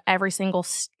capital of every single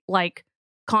like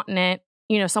continent,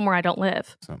 you know, somewhere I don't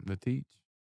live? Something to teach.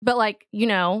 But like, you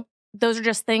know, those are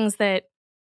just things that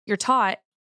you're taught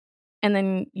and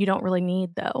then you don't really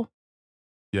need though.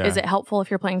 Yeah. Is it helpful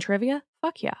if you're playing trivia?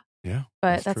 Fuck yeah. Yeah.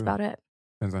 But that's true. about it.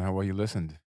 Depends on how well you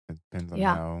listened. It depends on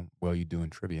Yeah. how well you do in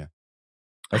trivia.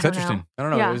 That's I don't interesting. know. I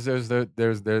don't know. Yeah.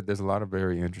 There's a lot of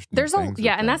very interesting There's things.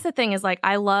 and that's the thing is like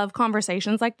I love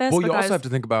conversations like this. Well, because you also have to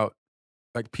think about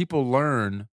like people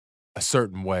learn a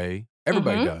certain way.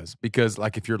 Everybody does because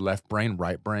like if you're left brain,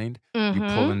 right brained, you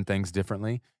pull in things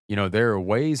differently. You know, there are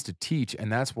ways to teach,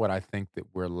 and that's what I think that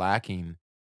we're lacking.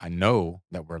 I know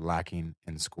that we're lacking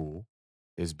in school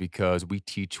is because we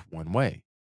teach one way.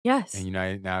 Yes. And you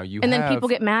know, now you and then people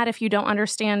get mad if you don't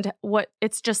understand what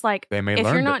it's just like. They may if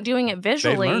learn you're not doing it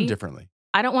visually, they learn differently.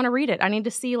 I don't want to read it. I need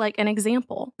to see like an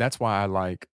example. That's why I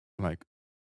like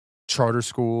charter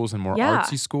schools and more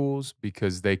artsy schools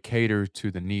because they cater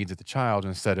to the needs of the child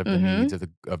instead of the needs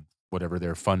of whatever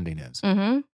their funding is.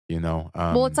 You know,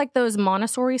 well, it's like those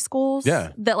Montessori schools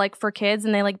Yeah. that like for kids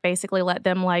and they like basically let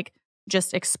them like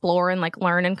just explore and like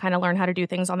learn and kind of learn how to do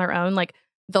things on their own. Like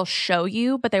they'll show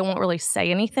you, but they won't really say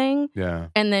anything. Yeah.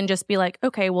 And then just be like,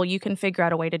 okay, well, you can figure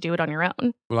out a way to do it on your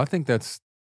own. Well, I think that's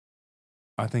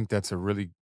a really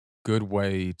good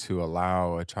way to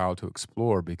allow a child to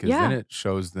explore because then it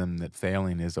shows them that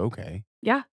failing is okay.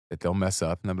 Yeah. That they'll mess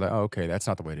up and they'll be like, oh, okay, that's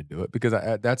not the way to do it. Because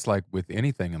that's like with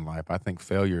anything in life. I think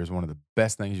failure is one of the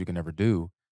best things you can ever do.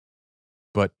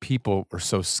 But people are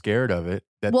so scared of it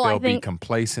that they'll be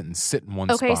complacent and sit in one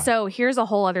spot. Okay, so here's a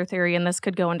whole other theory, and this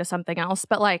could go into something else.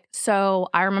 But like, so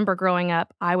I remember growing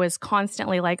up, I was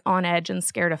constantly like on edge and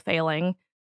scared of failing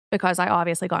because I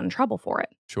obviously got in trouble for it.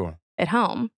 Sure. At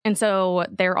home. And so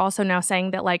they're also now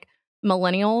saying that like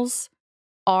millennials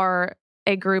are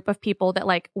a group of people that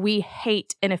like we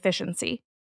hate inefficiency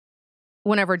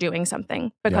whenever doing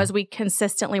something because we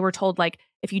consistently were told like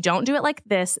if you don't do it like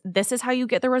this is how you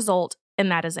get the result and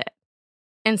that is it.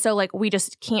 And so like we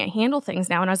just can't handle things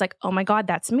now. And I was like, oh my God,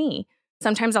 that's me.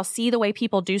 Sometimes I'll see the way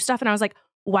people do stuff and I was like,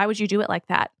 why would you do it like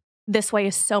that? This way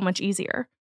is so much easier.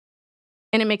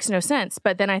 And it makes no sense.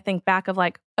 But then I think back of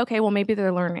like, okay, well maybe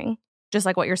they're learning. Just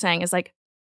like what you're saying is like,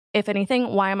 if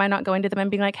anything, why am I not going to them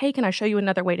and being like, hey, can I show you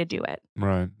another way to do it?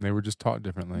 Right. They were just taught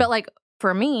differently. But like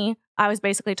for me, I was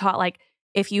basically taught like,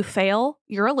 if you fail,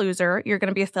 you're a loser. You're going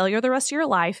to be a failure the rest of your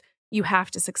life. You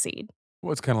have to succeed.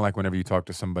 Well, it's kind of like whenever you talk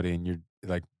to somebody and you're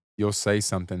like, you'll say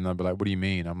something and they'll be like, what do you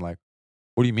mean? I'm like,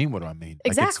 what do you mean? What do I mean?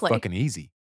 Exactly. Like, it's fucking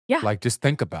easy. Yeah. Like, just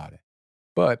think about it.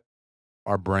 But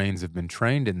our brains have been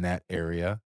trained in that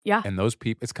area. Yeah. And those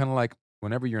people, it's kind of like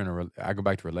whenever you're in I go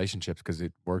back to relationships because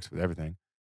it works with everything.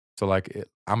 So like,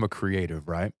 I'm a creative,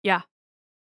 right? Yeah.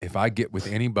 If I get with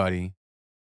anybody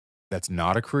that's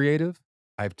not a creative,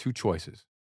 I have two choices,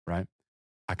 right?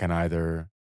 I can either,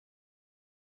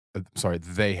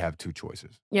 they have two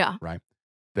choices. Yeah. Right?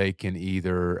 They can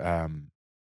either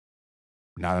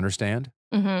not understand,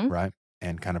 right?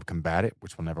 And kind of combat it,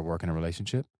 which will never work in a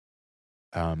relationship.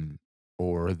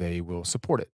 Or they will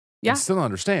support it. Yeah. And still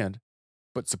understand,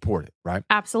 but support it, right?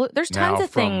 Absolutely. There's tons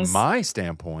of things. From my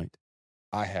standpoint,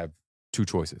 I have two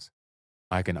choices.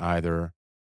 I can either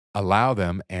allow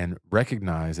them and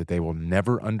recognize that they will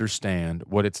never understand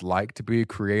what it's like to be a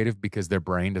creative because their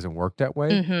brain doesn't work that way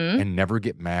and never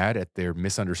get mad at their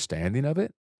misunderstanding of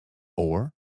it,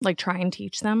 or like try and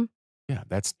teach them. Yeah,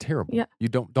 that's terrible. Yeah. You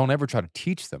don't ever try to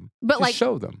teach them, but just like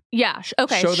show them. Yeah.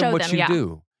 Okay. Show them what you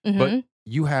do. Mm-hmm. But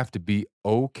you have to be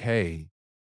okay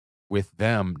with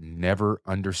them never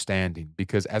understanding,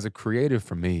 because as a creative,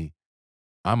 for me,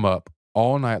 I'm up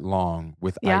all night long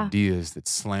with ideas that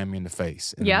slam me in the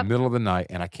face in the middle of the night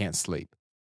and I can't sleep.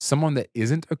 Someone that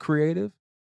isn't a creative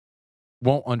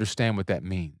won't understand what that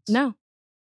means. No.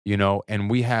 You know, and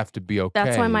we have to be okay.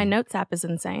 That's why my Notes app is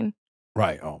insane.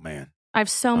 Right. Oh, man. I have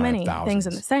so many things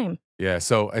in the same. Yeah.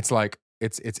 So it's like,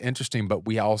 it's interesting, but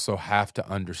we also have to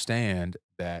understand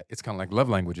that it's kind of like love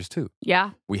languages too.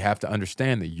 Yeah. We have to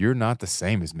understand that you're not the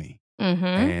same as me.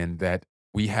 And that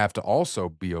we have to also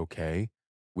be okay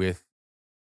with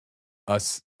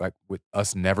us, like with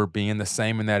us never being the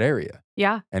same in that area.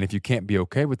 Yeah. And if you can't be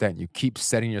okay with that and you keep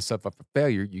setting yourself up for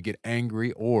failure, you get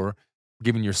angry or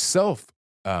giving yourself,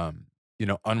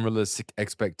 unrealistic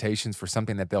expectations for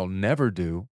something that they'll never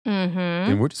do,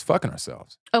 then we're just fucking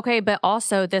ourselves. Okay, but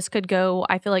also this could go,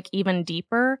 I feel like, even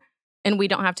deeper, and we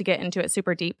don't have to get into it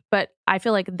super deep, but I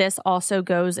feel like this also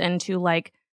goes into,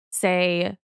 like,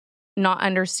 say, not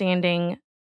understanding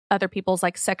other people's,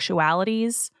 like,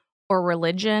 sexualities or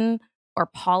religion or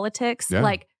politics. Yeah.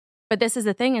 Like, but this is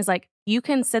the thing is, like, you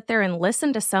can sit there and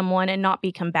listen to someone and not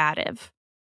be combative.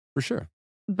 For sure.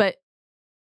 But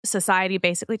society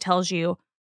basically tells you,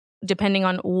 depending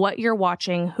on what you're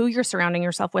watching, who you're surrounding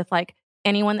yourself with, like,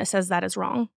 anyone that says that is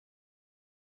wrong.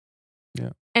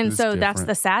 Yeah. And so that's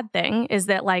the sad thing, is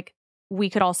that, like, we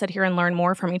could all sit here and learn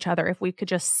more from each other if we could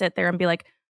just sit there and be like,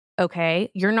 okay,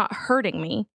 you're not hurting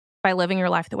me by living your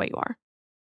life the way you are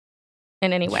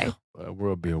in any way. The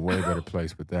world would be a way better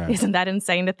place with that. Isn't that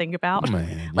insane to think about?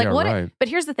 Man, like, yeah, what? right. But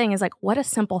here's the thing is, like, what a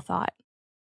simple thought.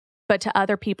 But to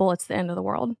other people, it's the end of the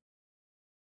world.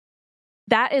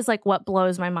 That is, like, what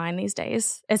blows my mind these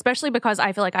days, especially because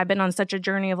I feel like I've been on such a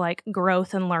journey of, like,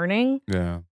 growth and learning.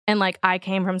 Yeah. And, like, I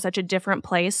came from such a different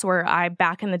place where I,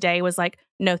 back in the day, was like,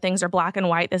 no, things are black and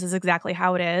white. This is exactly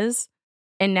how it is.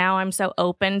 And now I'm so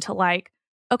open to, like,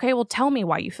 okay, well, tell me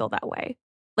why you feel that way.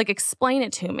 Like, explain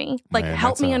it to me. Like, Man,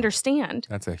 help me understand.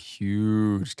 That's a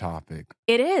huge topic.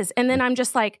 It is. And then I'm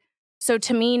just like, so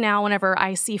to me now, whenever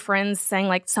I see friends saying,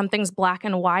 like, something's black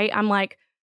and white, I'm like,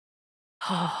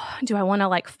 oh, do I want to,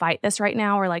 like, fight this right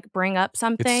now or, like, bring up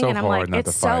something? It's so and I'm hard like, not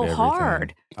it's to fight so everything.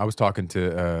 hard. I was talking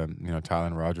to Tyler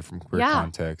and Roger from Queer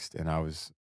Context, and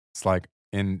it's like,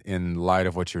 in light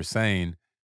of what you're saying,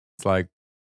 it's like,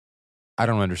 I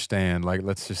don't understand. Like,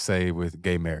 let's just say with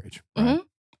gay marriage, right?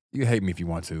 You hate me if you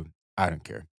want to. I don't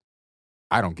care.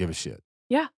 I don't give a shit.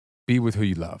 Yeah. Be with who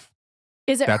you love.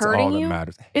 Is it That's hurting all you? that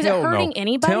matters. Is Hell it hurting no.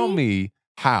 anybody? Tell me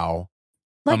how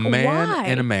like, a man why?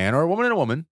 and a man, or a woman and a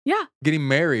woman, Yeah. getting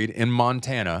married in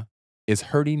Montana is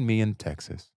hurting me in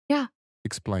Texas. Yeah.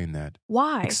 Explain that.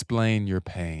 Why? Explain your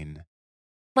pain.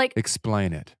 Like,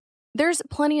 explain it. There's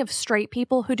plenty of straight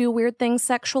people who do weird things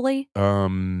sexually.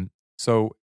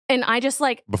 So. And I just,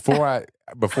 like, before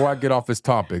I get off this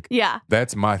topic, yeah,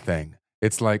 that's my thing.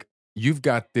 It's like, you've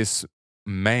got this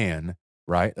man,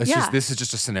 right? This is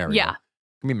just a scenario. Yeah.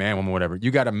 Give me man, woman, whatever. You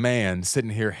got a man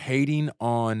sitting here hating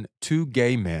on two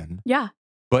gay men. Yeah.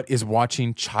 But is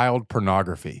watching child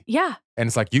pornography. Yeah. And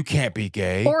it's like, you can't be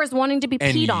gay. Or is wanting to be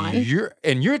peed on.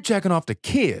 You're checking off the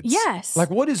kids. Yes. Like,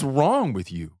 what is wrong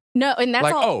with you? No, and that's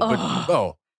like,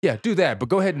 all. Yeah, do that. But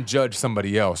go ahead and judge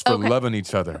somebody else for loving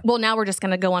each other. Well, now we're just going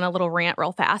to go on a little rant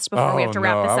real fast before we have to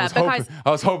wrap this up.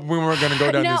 I was hoping we weren't going to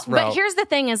go down this route. But here's the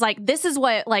thing is, like, this is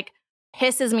what, like,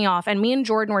 pisses me off. And me and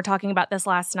Jordan were talking about this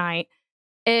last night,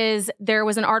 is there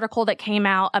was an article that came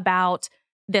out about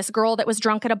this girl that was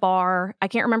drunk at a bar. I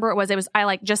can't remember what it was. I,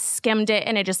 like, just skimmed it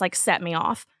and it just, like, set me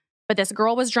off. But this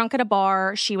girl was drunk at a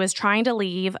bar. She was trying to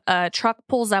leave. A truck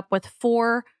pulls up with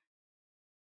 4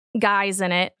 guys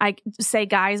in it. I say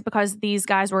guys because these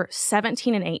guys were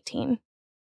 17 and 18.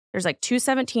 There's like 2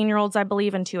 17-year-olds, I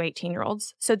believe, and 2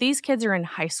 18-year-olds. So these kids are in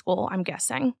high school, I'm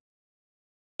guessing.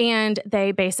 And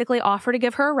they basically offer to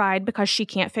give her a ride because she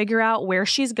can't figure out where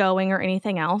she's going or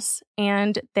anything else.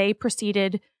 And they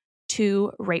proceeded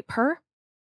to rape her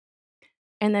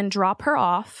and then drop her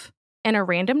off in a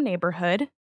random neighborhood.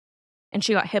 And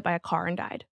she got hit by a car and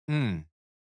died.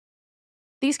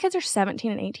 These kids are 17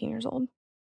 and 18 years old.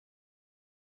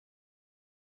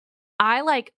 I,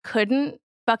 like, couldn't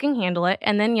fucking handle it.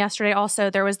 And then yesterday also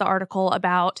there was the article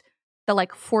about the,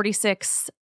 like,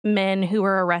 46 men who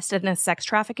were arrested in a sex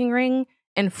trafficking ring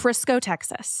in Frisco,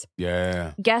 Texas.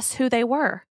 Yeah. Guess who they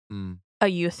were? A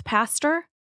youth pastor.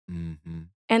 Mm-hmm.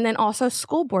 And then also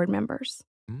school board members.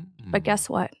 Mm-hmm. But guess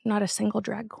what? Not a single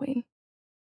drag queen.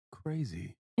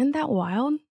 Crazy. Isn't that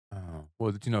wild?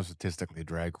 Well, statistically,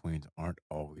 drag queens aren't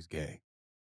always gay.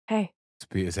 Hey.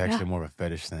 It's actually more of a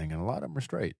fetish thing, and a lot of them are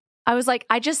straight. I was like,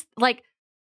 I just, like...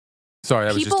 Sorry,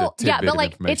 that was just a tidbit yeah, but, like,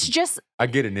 of information. it's just... I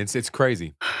get it. It's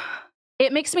crazy.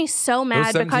 It makes me so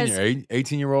mad because...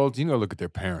 18-year-olds, you know, look at their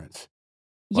parents.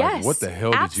 Like, yes. What the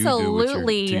hell did you do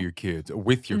to your kids?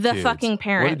 With your kids? The fucking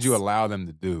parents. What did you allow them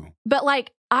to do? But,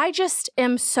 like, I just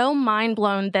am so mind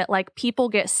blown that, like, people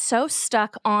get so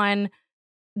stuck on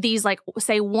these, like,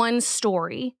 say one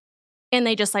story and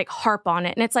they just, like, harp on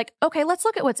it. And it's like, okay, let's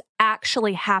look at what's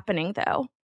actually happening, though.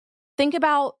 Think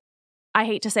about, I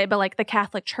hate to say it, but, like, the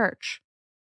Catholic Church.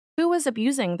 Who was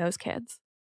abusing those kids?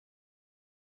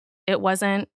 It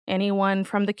wasn't anyone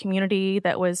from the community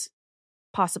that was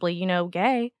possibly, you know,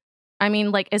 gay. I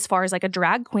mean, like, as far as, like, a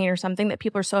drag queen or something that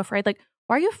people are so afraid, like,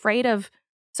 why are you afraid of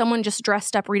someone just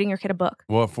dressed up reading your kid a book?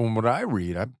 Well, from what I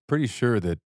read, I'm pretty sure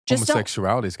that Just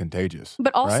homosexuality is contagious.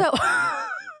 But also, right?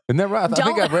 Isn't that right? I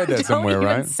think I've read that somewhere, don't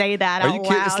even right? say that Are out you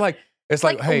kidding? loud. It's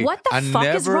like, hey, what the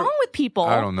fuck is wrong with people?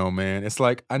 I don't know, man. It's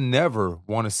like I never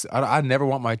want to. I never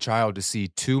want my child to see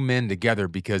two men together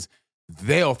because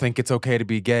they'll think it's okay to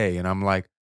be gay, and I'm like,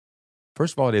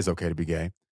 first of all, it is okay to be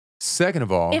gay. Second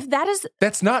of all, if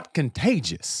that's not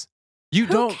contagious. You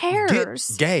don't cares?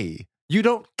 Get gay. You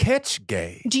don't catch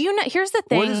gay. Do you know? Here's the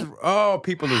thing.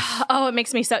 People are. Oh, it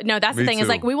makes me so. No, that's the thing. Too. Is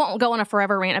like we won't go on a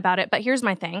forever rant about it. But here's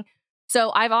my thing.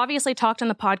 So I've obviously talked on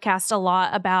the podcast a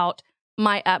lot about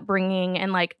my upbringing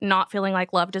and like not feeling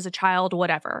like loved as a child,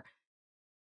 whatever.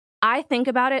 I think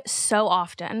about it so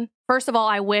often. First of all,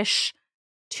 I wish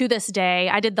to this day,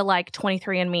 I did the like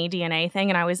 23andMe DNA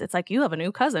thing, and it's like, you have a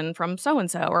new cousin from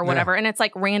so-and-so or whatever. Yeah. And it's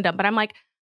like random, but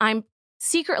I'm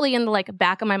secretly in the like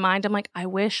back of my mind, I'm like, I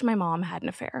wish my mom had an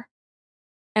affair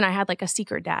and I had like a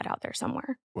secret dad out there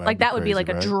somewhere. Well, like that would be like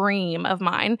right? a dream of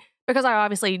mine, because I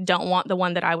obviously don't want the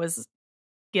one that I was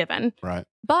given. Right.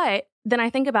 But then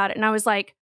I think about it and I was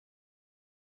like,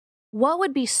 what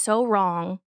would be so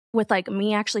wrong with like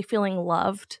me actually feeling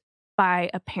loved by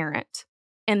a parent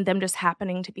and them just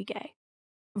happening to be gay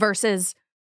versus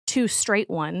two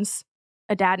straight ones,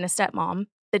 a dad and a stepmom,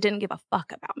 that didn't give a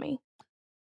fuck about me?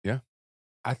 Yeah.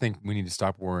 I think we need to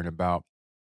stop worrying about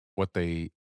what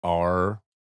they are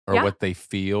or what they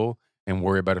feel and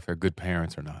worry about if they're good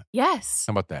parents or not. Yes.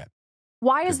 How about that?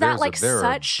 Why is that like there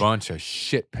such are a bunch of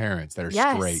shit parents that are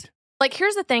straight. Like,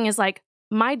 here's the thing is like,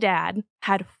 my dad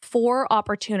had 4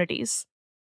 opportunities.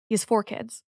 He has 4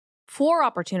 kids. 4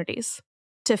 opportunities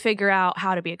to figure out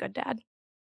how to be a good dad.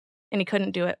 And he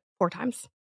couldn't do it 4 times.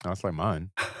 Oh, that's like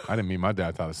mine. I didn't meet my dad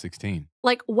until I was 16.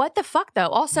 Like, what the fuck, though?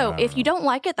 Also, if you don't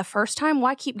like it the first time,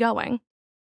 why keep going?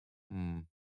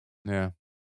 Yeah.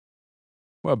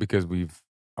 Well, because we've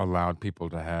allowed people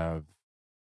to have.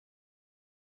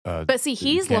 But see,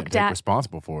 he's looked at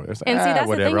responsible for it. It's like, and see, that's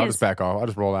whatever. The thing I'll just back off. I'll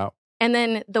just roll out. And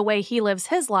then the way he lives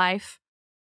his life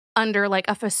under like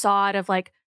a facade of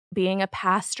like being a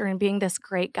pastor and being this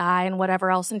great guy and whatever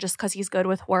else, and just because he's good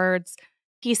with words,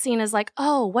 he's seen as like,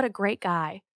 oh, what a great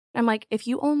guy. And I'm like, if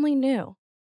you only knew.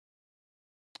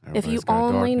 If you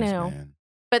only knew. Man.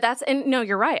 But and no,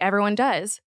 you're right. Everyone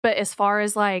does. But as far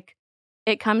as like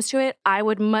it comes to it, I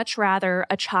would much rather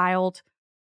a child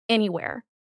anywhere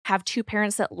have 2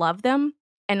 parents that love them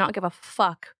and not give a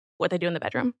fuck what they do in the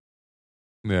bedroom.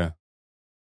 Yeah.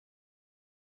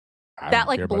 That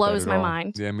like blows my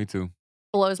mind. Yeah, me too.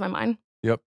 Blows my mind.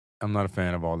 Yep. I'm not a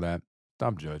fan of all that.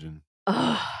 Stop judging.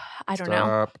 I don't know.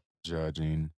 Stop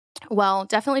judging. Well,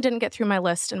 definitely didn't get through my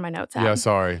list in my notes app. Yeah,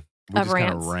 sorry. We just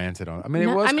kind of ranted on it. I mean,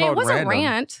 it was called a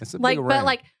rant. It's a like, big but rant.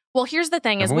 like, well, here's the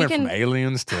thing: is we we went can from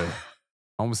aliens to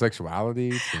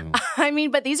homosexuality. To... I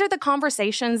mean, but these are the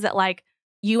conversations that like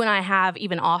you and I have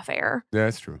even off air. Yeah,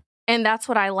 that's true. And that's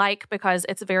what I like because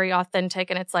it's very authentic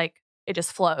and it's like it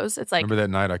just flows. It's like, remember that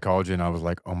night I called you and I was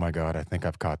like, oh my God, I think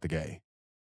I've caught the gay.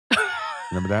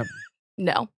 Remember that?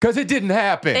 No. Because it didn't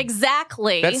happen.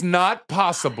 Exactly. That's not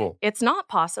possible. It's not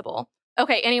possible.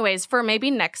 Okay, anyways, for maybe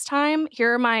next time,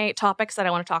 here are my topics that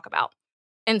I want to talk about.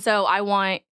 And so I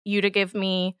want you to give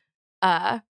me,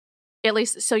 at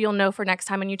least so you'll know for next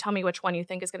time, and you tell me which one you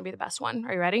think is going to be the best one.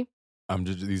 Are you ready?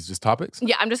 These just topics?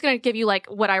 Yeah, I'm just going to give you like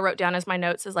what I wrote down as my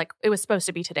notes is like, it was supposed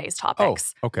to be today's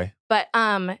topics. Oh, okay. But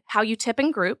how you tip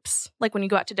in groups, like when you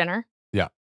go out to dinner. Yeah.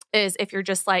 Is if you're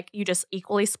just like, you just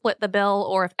equally split the bill,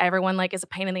 or if everyone like is a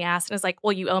pain in the ass and is like,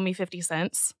 well, you owe me 50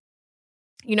 cents.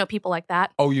 You know, people like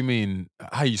that. Oh, you mean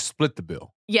how you split the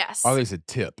bill? Yes. Oh, they said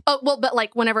tip. Oh, well, but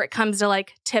like whenever it comes to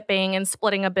like tipping and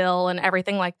splitting a bill and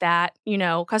everything like that, you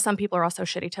know, because some people are also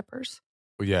shitty tippers.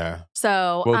 Well, yeah.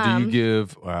 So, well, do you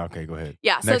give? Well, okay, go ahead.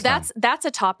 Yeah. So that's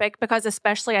a topic because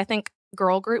especially I think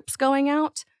girl groups going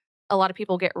out, a lot of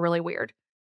people get really weird.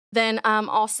 Then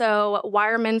also, why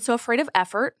are men so afraid of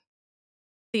effort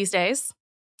these days?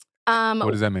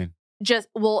 What does that mean?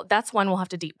 That's one we'll have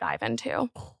to deep dive into.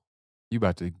 You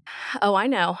about to? Oh, I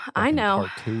know. I know.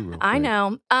 Part 2 real quick. I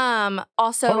know.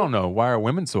 Also, hold on. No, why are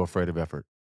women so afraid of effort?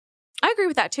 I agree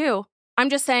with that too. I'm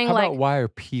just saying, how about why are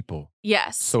people?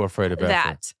 Yes, so afraid of effort?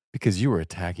 That because you were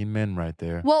attacking men right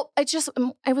there. Well, it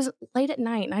was late at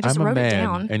night, and I just wrote it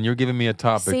down. And you're giving me a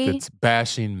topic that's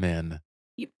bashing men.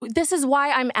 This is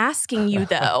why I'm asking you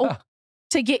though.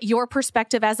 To get your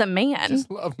perspective as a man.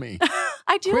 Just love me.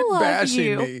 I do Quit love bashing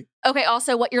you. Me. Okay,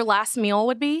 also what your last meal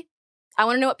would be. I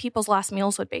want to know what people's last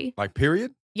meals would be. Like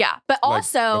period? Yeah, but like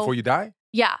also before you die?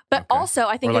 Yeah, but also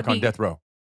I think or like on death row,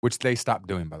 which they stopped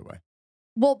doing, by the way.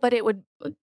 Well, but it would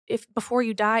if before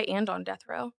you die and on death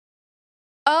row.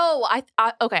 Oh,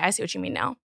 okay, I see what you mean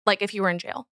now. Like if you were in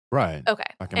jail. Right. Okay.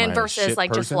 Like, am And I a versus shit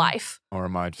like just person? life. Or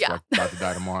am I just like about to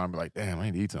die tomorrow? I'm like, damn, I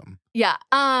need to eat something. Yeah.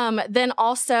 Then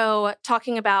also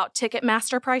talking about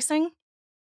Ticketmaster pricing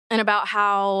and about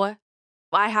how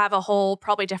I have a whole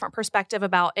probably different perspective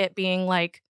about it being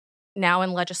like now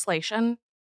in legislation,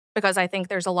 because I think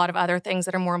there's a lot of other things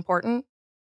that are more important.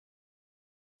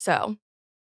 So,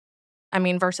 I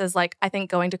mean, versus like, I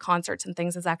think going to concerts and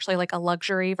things is actually like a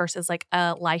luxury versus like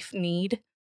a life need.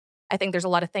 I think there's a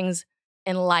lot of things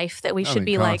in life that we should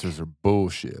be like, concerts are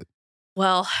bullshit.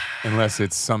 well, Unless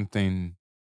it's something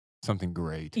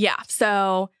great. yeah.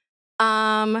 So,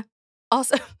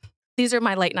 also, these are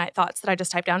my late night thoughts that I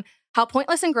just typed down. How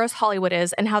pointless and gross Hollywood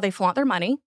is and how they flaunt their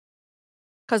money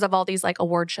because of all these like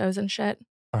award shows and shit.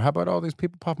 Or how about all these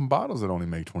people popping bottles that only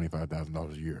make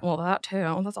 $25,000 a year? Well, that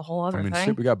too. That's a whole other thing.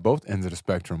 Shit, we got both ends of the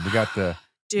spectrum. We got the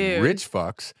Dude. rich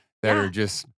fucks that are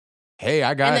just, hey,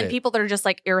 I got it. And then people that are just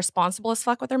like irresponsible as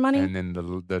fuck with their money. And then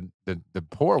the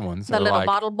poor ones. The little like,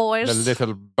 bottle boys. The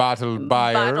little bottle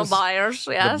buyers. Bottle buyers,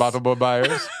 yes. The bottle boy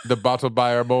buyers. The bottle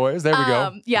buyer boys. There we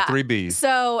go. Yeah. The 3 Bs.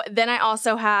 So then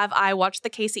I watched the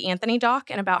Casey Anthony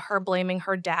doc and about her blaming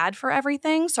her dad for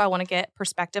everything. So I want to get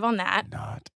perspective on that.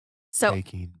 Not so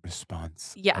taking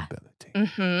responsibility. Yeah.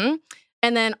 Mm-hmm.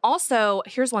 And then also,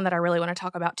 here's one that I really want to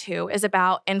talk about too, is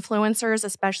about influencers,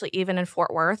 especially even in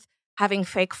Fort Worth, having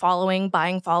fake following,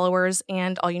 buying followers,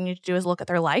 and all you need to do is look at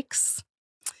their likes.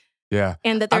 Yeah.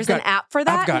 And that there's an app for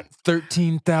that. I've got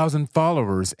 13,000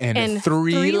 followers and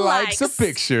 3 likes a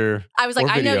picture. I was like,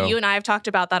 I know you and I have talked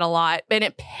about that a lot, and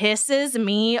it pisses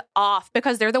me off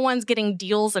because they're the ones getting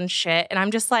deals and shit. And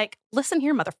I'm just like, listen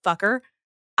here, motherfucker.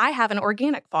 I have an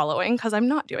organic following because I'm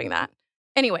not doing that.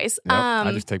 Anyways. Yep,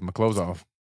 I just take my clothes off,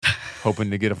 hoping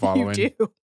to get a following. You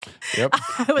do. Yep.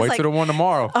 Wait till the one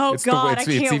tomorrow. Oh, God, it's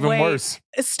I can't even wait. worse.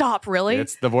 Stop, really?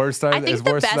 It's the worst. I think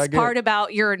the best part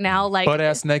about your now, like...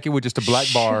 butt-ass naked with just a black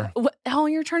bar. Oh,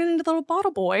 you're turning into the little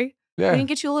bottle boy. Yeah. We can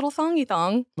get you a little thongy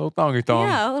thong. Little thongy thong.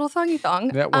 Yeah, a little thongy thong.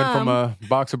 That went from a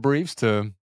box of briefs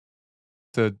to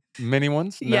mini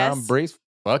ones. Yes. Now briefs.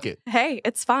 Fuck it. Hey,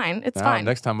 it's fine. It's fine.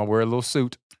 Next time I wear a little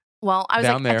suit. Well, I was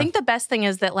down like, there. I think the best thing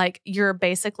is that like you're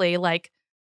basically like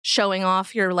showing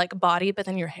off your like body, but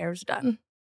then your hair's done.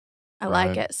 I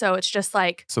like it. So it's just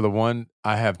like. So the one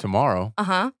I have tomorrow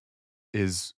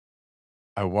is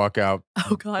I walk out.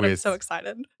 Oh, God, I'm so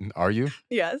excited. Are you?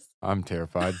 Yes. I'm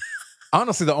terrified.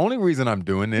 Honestly, the only reason I'm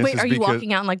doing this is are because. you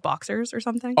walking out in like boxers or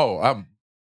something? Oh, I'm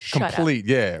complete.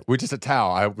 Yeah. With just a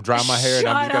towel. I dry my hair and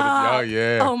I'm just going to. Oh,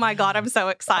 yeah. Oh, my God. I'm so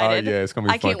excited. Oh, yeah. It's going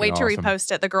to be I can't wait to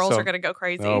repost it. The girls are going to go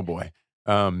crazy. Oh, boy.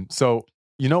 So,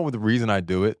 you know what the reason I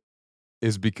do it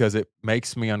is because it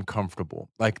makes me uncomfortable.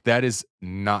 Like, that is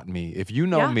not me. If you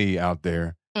know me out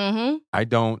there, I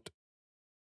don't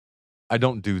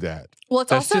do that. Well,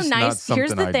 it's That's also nice.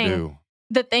 Here's the thing. do.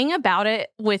 The thing about it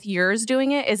with yours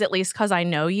doing it is, at least because I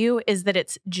know you, is that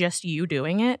it's just you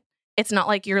doing it. It's not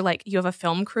like you're like, you have a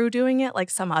film crew doing it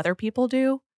like some other people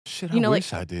do. Shit, I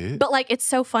wish I did. But like, it's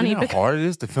so funny. You know how hard it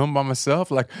is to film by myself?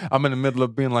 Like, I'm in the middle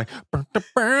of being like,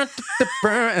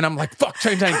 and I'm like, fuck,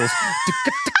 change angles.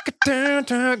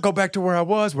 Go back to where I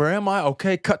was. Where am I?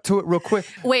 Okay, cut to it real quick.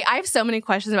 Wait, I have so many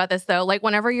questions about this though. Like,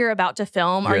 whenever you're about to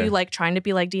film, are you like trying to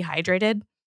be like dehydrated?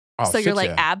 Oh, so you're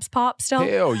like abs pop still?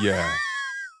 Hell yeah.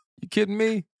 You kidding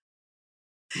me?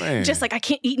 Man. Just like, I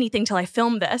can't eat anything till I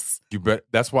film this. You bet.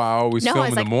 That's why I always film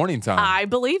in the morning time. I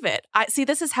believe it. I see.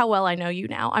 This is how well I know you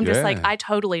now. I'm just like, I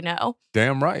totally know.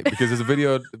 Damn right. Because there's a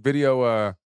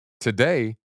video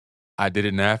today. I did it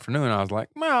in the afternoon. I was like,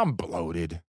 man, I'm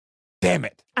bloated. Damn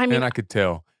it. I mean, and I could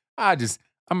tell.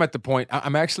 I'm at the point.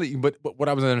 I'm actually. But what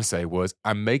I was going to say was,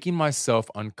 I'm making myself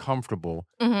uncomfortable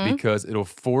because it'll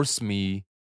force me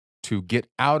to get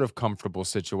out of comfortable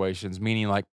situations. Meaning,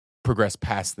 like, progress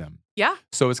past them. Yeah.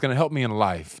 So it's going to help me in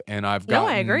life. And I've gotten,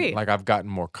 I agree. Like, I've gotten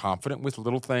more confident with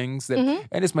little things that,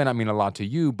 and this may not mean a lot to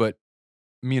you, but,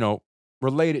 you know,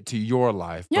 relate it to your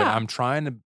life. Yeah. But I'm trying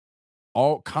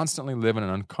to constantly live in an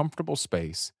uncomfortable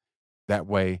space. That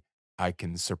way I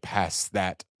can surpass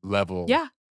that level. Yeah.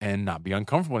 And not be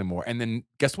uncomfortable anymore. And then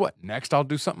guess what? Next, I'll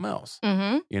do something else.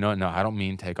 You know, no, I don't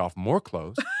mean take off more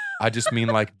clothes. I just mean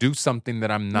like do something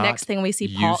that I'm not. Next thing we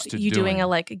see Paul, you doing a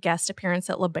like guest appearance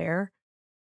at La Bear.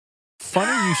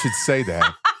 Funny you should say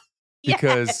that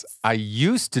because I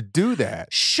used to do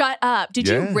that. Shut up! Did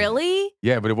you really?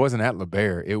 Yeah, but it wasn't at La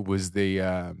Bear. It was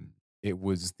the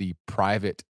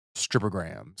private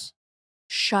strippergrams.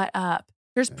 Shut up!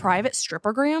 There's private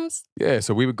strippergrams. Yeah,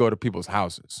 so we would go to people's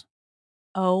houses.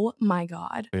 Oh my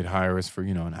God! They'd hire us for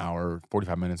an hour,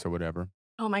 45 minutes, or whatever.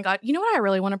 Oh my God! You know what I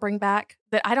really want to bring back?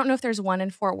 That I don't know if there's one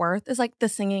in Fort Worth. Is like the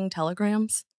singing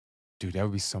telegrams. Dude, that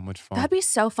would be so much fun. That'd be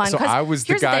so fun. So 'Cause I was the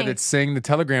here's the guy thing. that sang the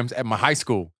telegrams at my high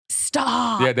school.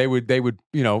 Stop. Yeah, they would,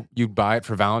 you'd buy it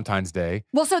for Valentine's Day.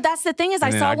 Well, so that's the thing is, And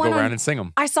I then saw I'd one go around and sing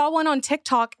them. I saw one on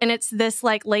TikTok, and it's this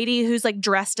like lady who's like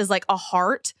dressed as like a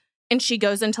heart, and she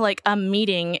goes into like a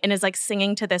meeting and is like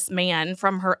singing to this man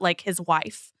from her like his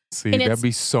wife. See, And that'd it's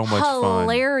be so much fun.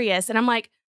 Hilarious. And I'm like,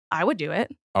 I would do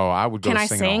it. Oh, I would go Can I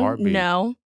sing sing? a heartbeat.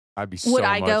 No. I'd be so Would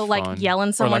I much go like fun. yell in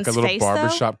Or someone's like a little face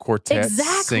barbershop quartet though?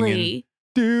 singing. Exactly.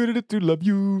 Do love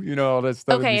you. All that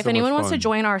stuff. Okay, if anyone wants to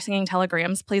join our singing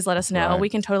telegrams, please let us know. Right. We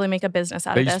can totally make a business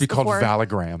out They of this. used to be called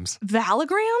Valograms.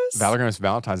 Valograms? Valograms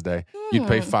Valentine's Day. You'd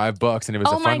pay $5 and it was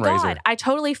Oh a my fundraiser. God. I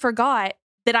totally forgot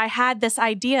that I had this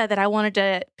idea that I wanted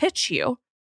to pitch you.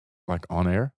 Like on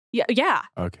air? Yeah.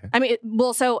 Okay. I mean,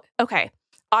 okay.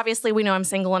 Obviously, we know I'm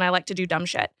single and I like to do dumb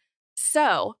shit.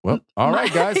 So. Well, all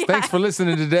right, guys. Yeah. Thanks for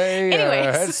listening today.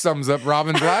 Anyways. That sums up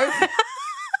Robin's life.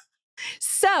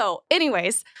 So,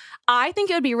 anyways, I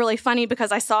think it would be really funny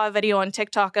because I saw a video on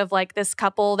TikTok of like this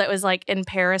couple that was like in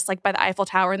Paris, like by the Eiffel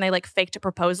Tower, and they like faked a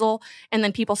proposal. And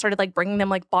then people started like bringing them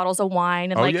like bottles of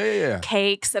wine and Oh, like yeah.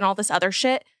 cakes and all this other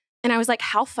shit. And I was like,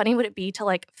 how funny would it be to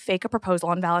like fake a proposal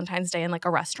on Valentine's Day in like a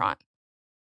restaurant?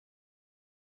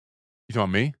 You talking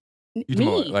about me? You Me.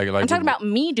 talking about, like I'm talking about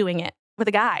me doing it with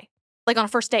a guy, like on a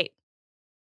first date.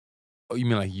 Oh, you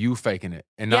mean like you faking it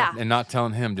and not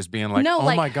telling him, just being like, No, oh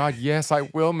like- my God, yes, I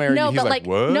will marry you. No, He's but like,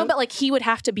 what? no, but like he would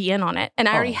have to be in on it. And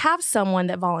I already Oh. have someone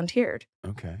that volunteered.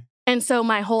 Okay. And so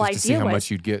my whole Just to see idea how was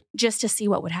much you'd get. just to see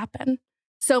what would happen.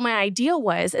 So my idea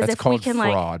was That's if called we can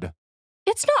fraud. like,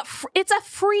 it's not, it's a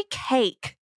free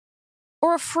cake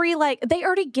or a free, like they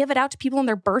already give it out to people on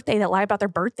their birthday that lie about their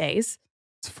birthdays.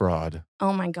 It's fraud.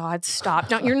 Oh my God,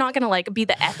 stop. You're not going to like be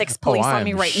the ethics police I on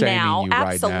me am right shaming now. you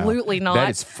right now. Absolutely not.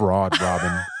 That is fraud,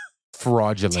 Robin.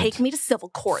 Fraudulent. Take me to civil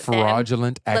court then.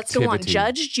 Fraudulent Let's activity. go on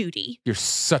Judge Judy. You're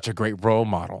such a great role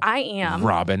model. I am.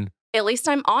 Robin. At least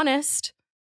I'm honest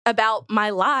about my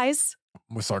lies.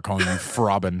 We'll start calling you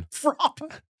Frobin.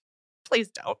 Fraud. Please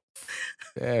don't.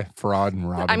 Fraud and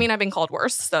Robin. I mean, I've been called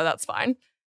worse, so that's fine.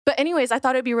 But anyways, I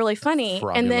thought it'd be really funny.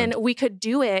 Fraudulent. And then we could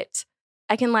do it.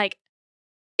 I can like,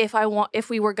 if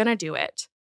we were going to do it,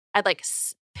 I'd like,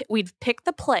 we'd pick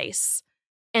the place.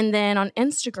 And then on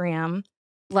Instagram,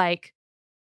 like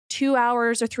 2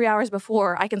 hours or 3 hours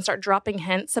before, I can start dropping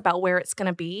hints about where it's going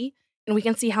to be. And we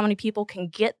can see how many people can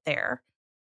get there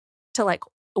to like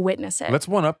witness it. Let's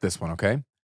one up this one, okay?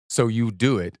 So you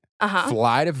do it,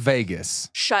 fly to Vegas,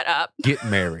 Shut up. get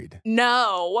married.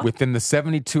 No. Within the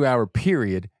 72-hour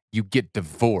period, you get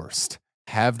divorced.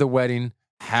 Have the wedding,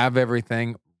 have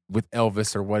everything with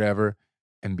Elvis or whatever,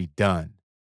 and be done.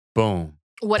 Boom.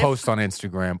 What Post on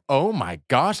Instagram. Oh my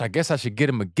gosh, I guess I should get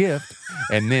him a gift.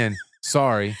 And then,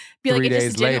 sorry, Be like, 3 it just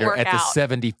days didn't later work at out. the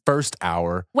 71st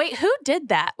hour. Wait, who did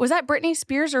that? Was that Britney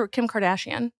Spears or Kim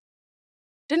Kardashian?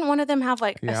 Didn't one of them have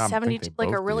like Yeah, I a think 70, they like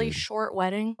a both really did. short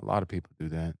wedding? A lot of people do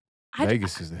that. I,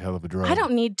 Vegas is a hell of a drug. I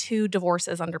don't need 2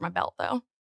 divorces under my belt though.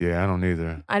 Yeah, I don't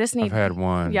either. I just need. I've had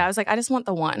one. Yeah, I was like, I just want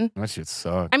the one. That shit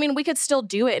sucked. I mean, we could still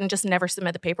do it and just never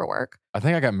submit the paperwork. I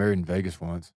think I got married in Vegas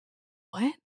once.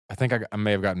 What? I think I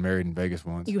may have gotten married in Vegas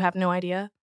once. You have no idea?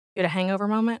 You had a hangover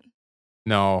moment?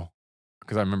 No,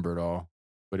 because I remember it all,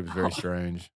 but it was very Oh.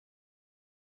 strange.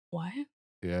 What?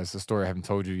 Yeah, it's a story I haven't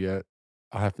told you yet.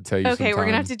 I'll have to tell you Okay, we're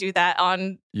going to have sometime. to do that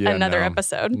on Yeah, another no.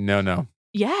 episode. No.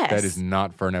 Yes. That is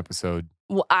not for an episode.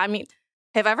 Well, I mean,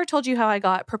 have I ever told you how I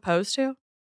got proposed to?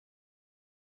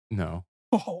 No.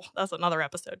 Oh, that's another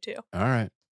episode too. All right.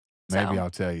 Maybe So. I'll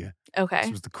tell you. Okay.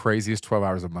 This was the craziest 12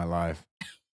 hours of my life.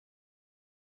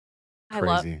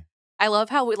 Crazy. I love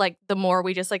how we like the more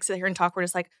we just like sit here and talk, we're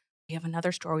just like, we have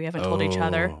another story we haven't told each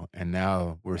other. Oh, and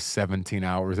now we're 17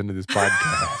 hours into this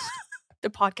podcast. The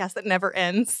podcast that never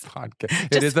ends.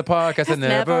 It is the podcast that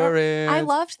never ends. I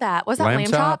loved that. Was that Lamb lamb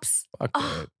chops? chops? Fuck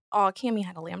Oh, that. oh, Cammy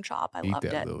had a lamb chop. I Eat loved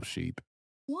that it. little sheep.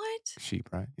 What? Sheep,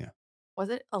 right? Yeah. Was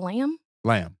it a lamb?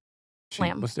 Lamb. Sheep.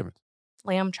 Lamb. What's the difference?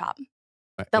 Lamb chop.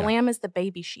 The Yeah. lamb is the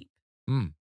baby sheep.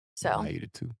 Mm. So I ate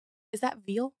it too. is that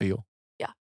veal? Veal.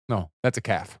 Yeah. No, that's a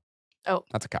calf. Oh.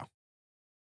 That's a cow.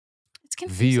 It's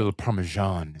confusing. Veal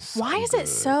parmesan. Is Why so is it good.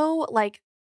 so like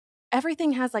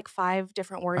everything has like 5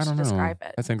 different I words to don't know. describe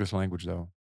it? That's English language, though.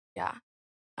 Yeah.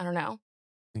 I don't know.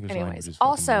 English language Anyways, is fucking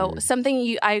also weird.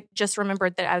 something I just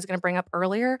remembered that I was going to bring up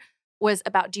earlier was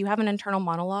about, do you have an internal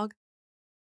monologue?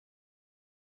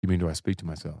 You mean, do I speak to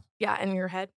myself? Yeah, in your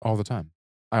head. All the time.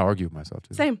 I argue with myself,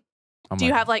 too. Same. Do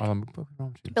you have like,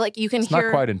 but like you can it's hear,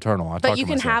 not quite internal. but you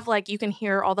can have like, you can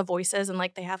hear all the voices and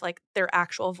like they have like their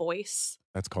actual voice.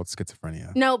 That's called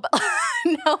schizophrenia. No, but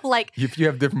no, like. If you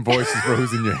have different voices for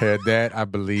who's in your head, that I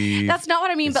believe. That's not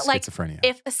what I mean, but like schizophrenia.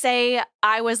 If say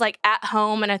I was like at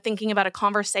home and I'm thinking about a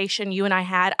conversation you and I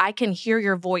had, I can hear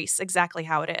your voice exactly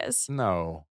how it is.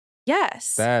 No.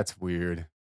 Yes. That's weird.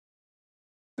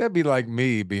 That'd be like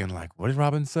me being like, what did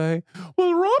Robin say?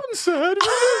 Well, Robin said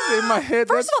in my head.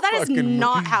 First of all, that is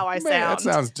not how I sound. That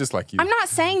sounds just like you. I'm not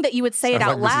saying that you would say it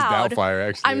out like loud. Mrs. Doubtfire,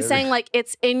 actually. I'm saying like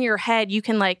it's in your head. You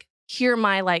can like hear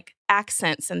my like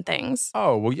accents and things.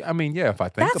 Oh, well, I mean, yeah, if I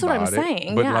think That's about what I'm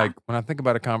saying. But yeah. like when I think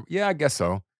about yeah, I guess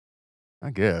so. I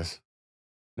guess.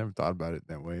 Never thought about it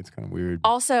that way. It's kind of weird.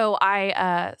 Also,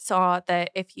 I saw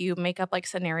that if you make up like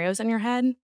scenarios in your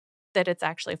head, that it's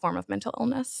actually a form of mental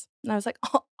illness. And I was like,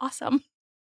 oh, awesome.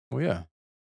 Well, yeah.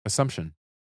 Assumption.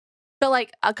 But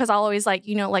like, because I'll always like,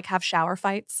 like have shower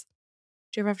fights.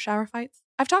 Do you ever have shower fights?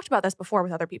 I've talked about this before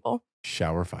with other people.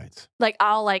 Shower fights. Like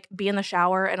I'll like be in the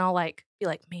shower and I'll like be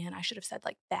like, man, I should have said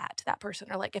like that to that person.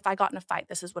 Or like if I got in a fight,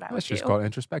 this is what I would do. That's just called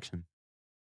introspection.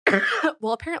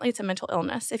 Well, apparently it's a mental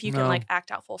illness if you can like act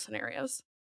out full scenarios.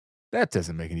 That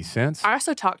doesn't make any sense. I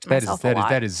also talk to myself a lot.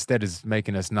 That is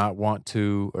making us not want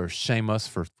to or shame us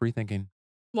for free thinking.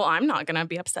 Well, I'm not going to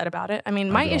be upset about it. I mean,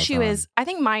 my issue is I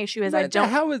don't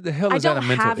How the hell is that a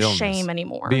mental illness? I don't have shame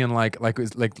anymore. Being like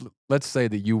let's say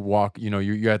that you walk,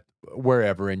 you're at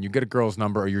wherever and you get a girl's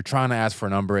number or you're trying to ask for a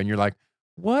number and you're like,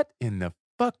 what in the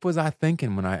fuck was I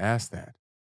thinking when I asked that?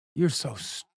 You're so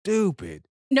stupid.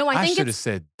 No, I think should have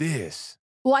said this.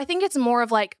 Well, I think it's more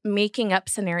of like making up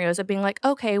scenarios of being like,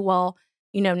 okay, well,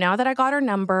 now that I got her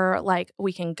number, like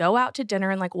we can go out to dinner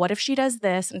and like, what if she does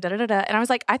this and da-da-da-da. And I was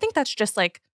like, I think that's just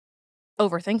like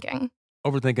overthinking.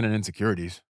 Overthinking and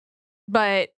insecurities.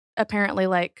 But apparently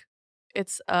like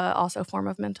it's also a form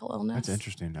of mental illness. That's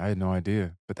interesting. I had no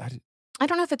idea. But I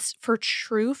don't know if it's for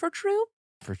true. For true.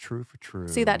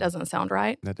 See, that doesn't sound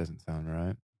right. That doesn't sound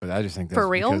right. But I just think that's for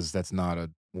real? Because that's not a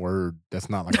word. That's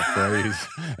not like a phrase.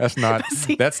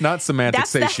 That's not semantic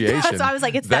satiation. That's why I was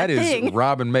like, it's that thing. Is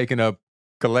Robin making up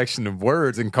collection of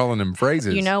words and calling them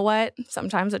phrases. You know what?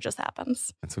 Sometimes it just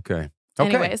happens. That's okay.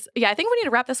 Anyways, yeah, I think we need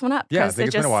to wrap this one up. Yeah, I think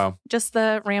it's been a while. Just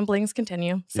the ramblings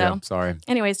continue. So, yeah, sorry.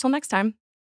 Anyways, till next time.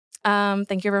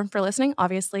 Thank you everyone for listening.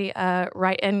 Obviously,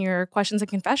 write in your questions and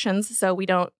confessions so we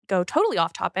don't go totally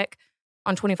off topic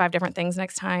on 25 different things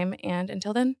next time. And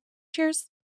until then, cheers.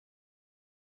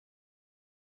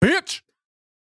 Bitch!